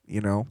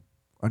 You know,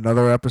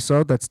 another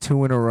episode. That's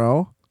 2 in a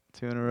row.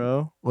 2 in a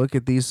row. Look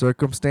at these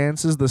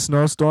circumstances. The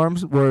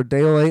snowstorms were a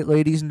day late,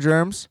 ladies and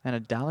germs.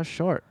 And $1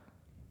 short.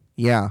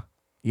 Yeah,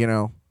 you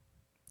know,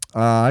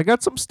 I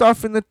got some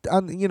stuff in the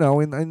in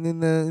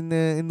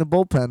the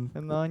bullpen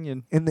And the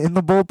onion. in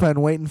the bullpen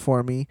waiting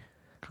for me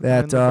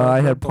that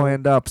I had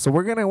planned up. So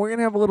we're gonna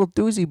have a little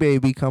doozy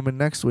baby coming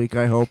next week.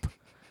 I hope.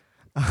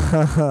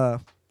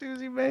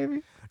 Doozy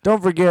baby.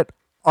 Don't forget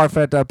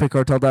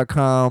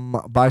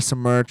rfat.pickcartel.com. Buy some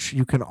merch.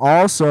 You can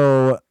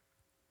also,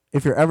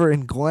 if you're ever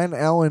in Glen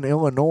Ellen,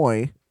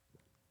 Illinois,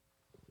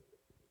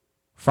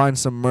 find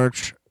some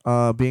merch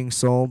being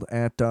sold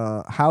at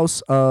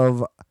House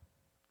of,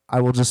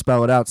 I will just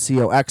spell it out,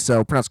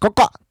 COXO, pronounced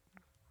Coca.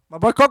 My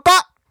boy Coca.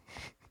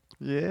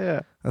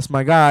 Yeah. That's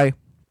my guy.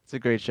 It's a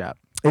great shop.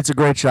 It's a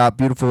great shop,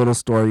 beautiful little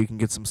store. You can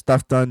get some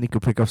stuff done. You can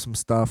pick up some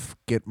stuff,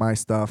 get my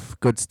stuff,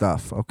 good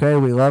stuff. Okay,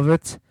 we love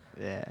it.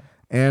 Yeah.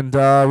 And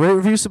rate,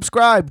 review,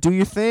 subscribe. Do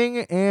your thing,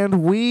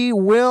 and we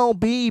will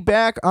be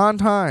back on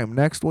time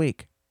next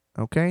week.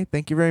 Okay,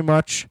 thank you very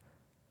much.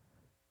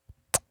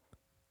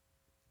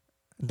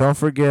 Don't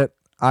forget,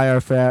 I are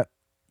fat,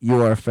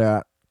 you are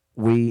fat,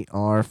 we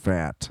are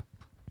fat.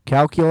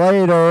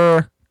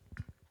 Calculator.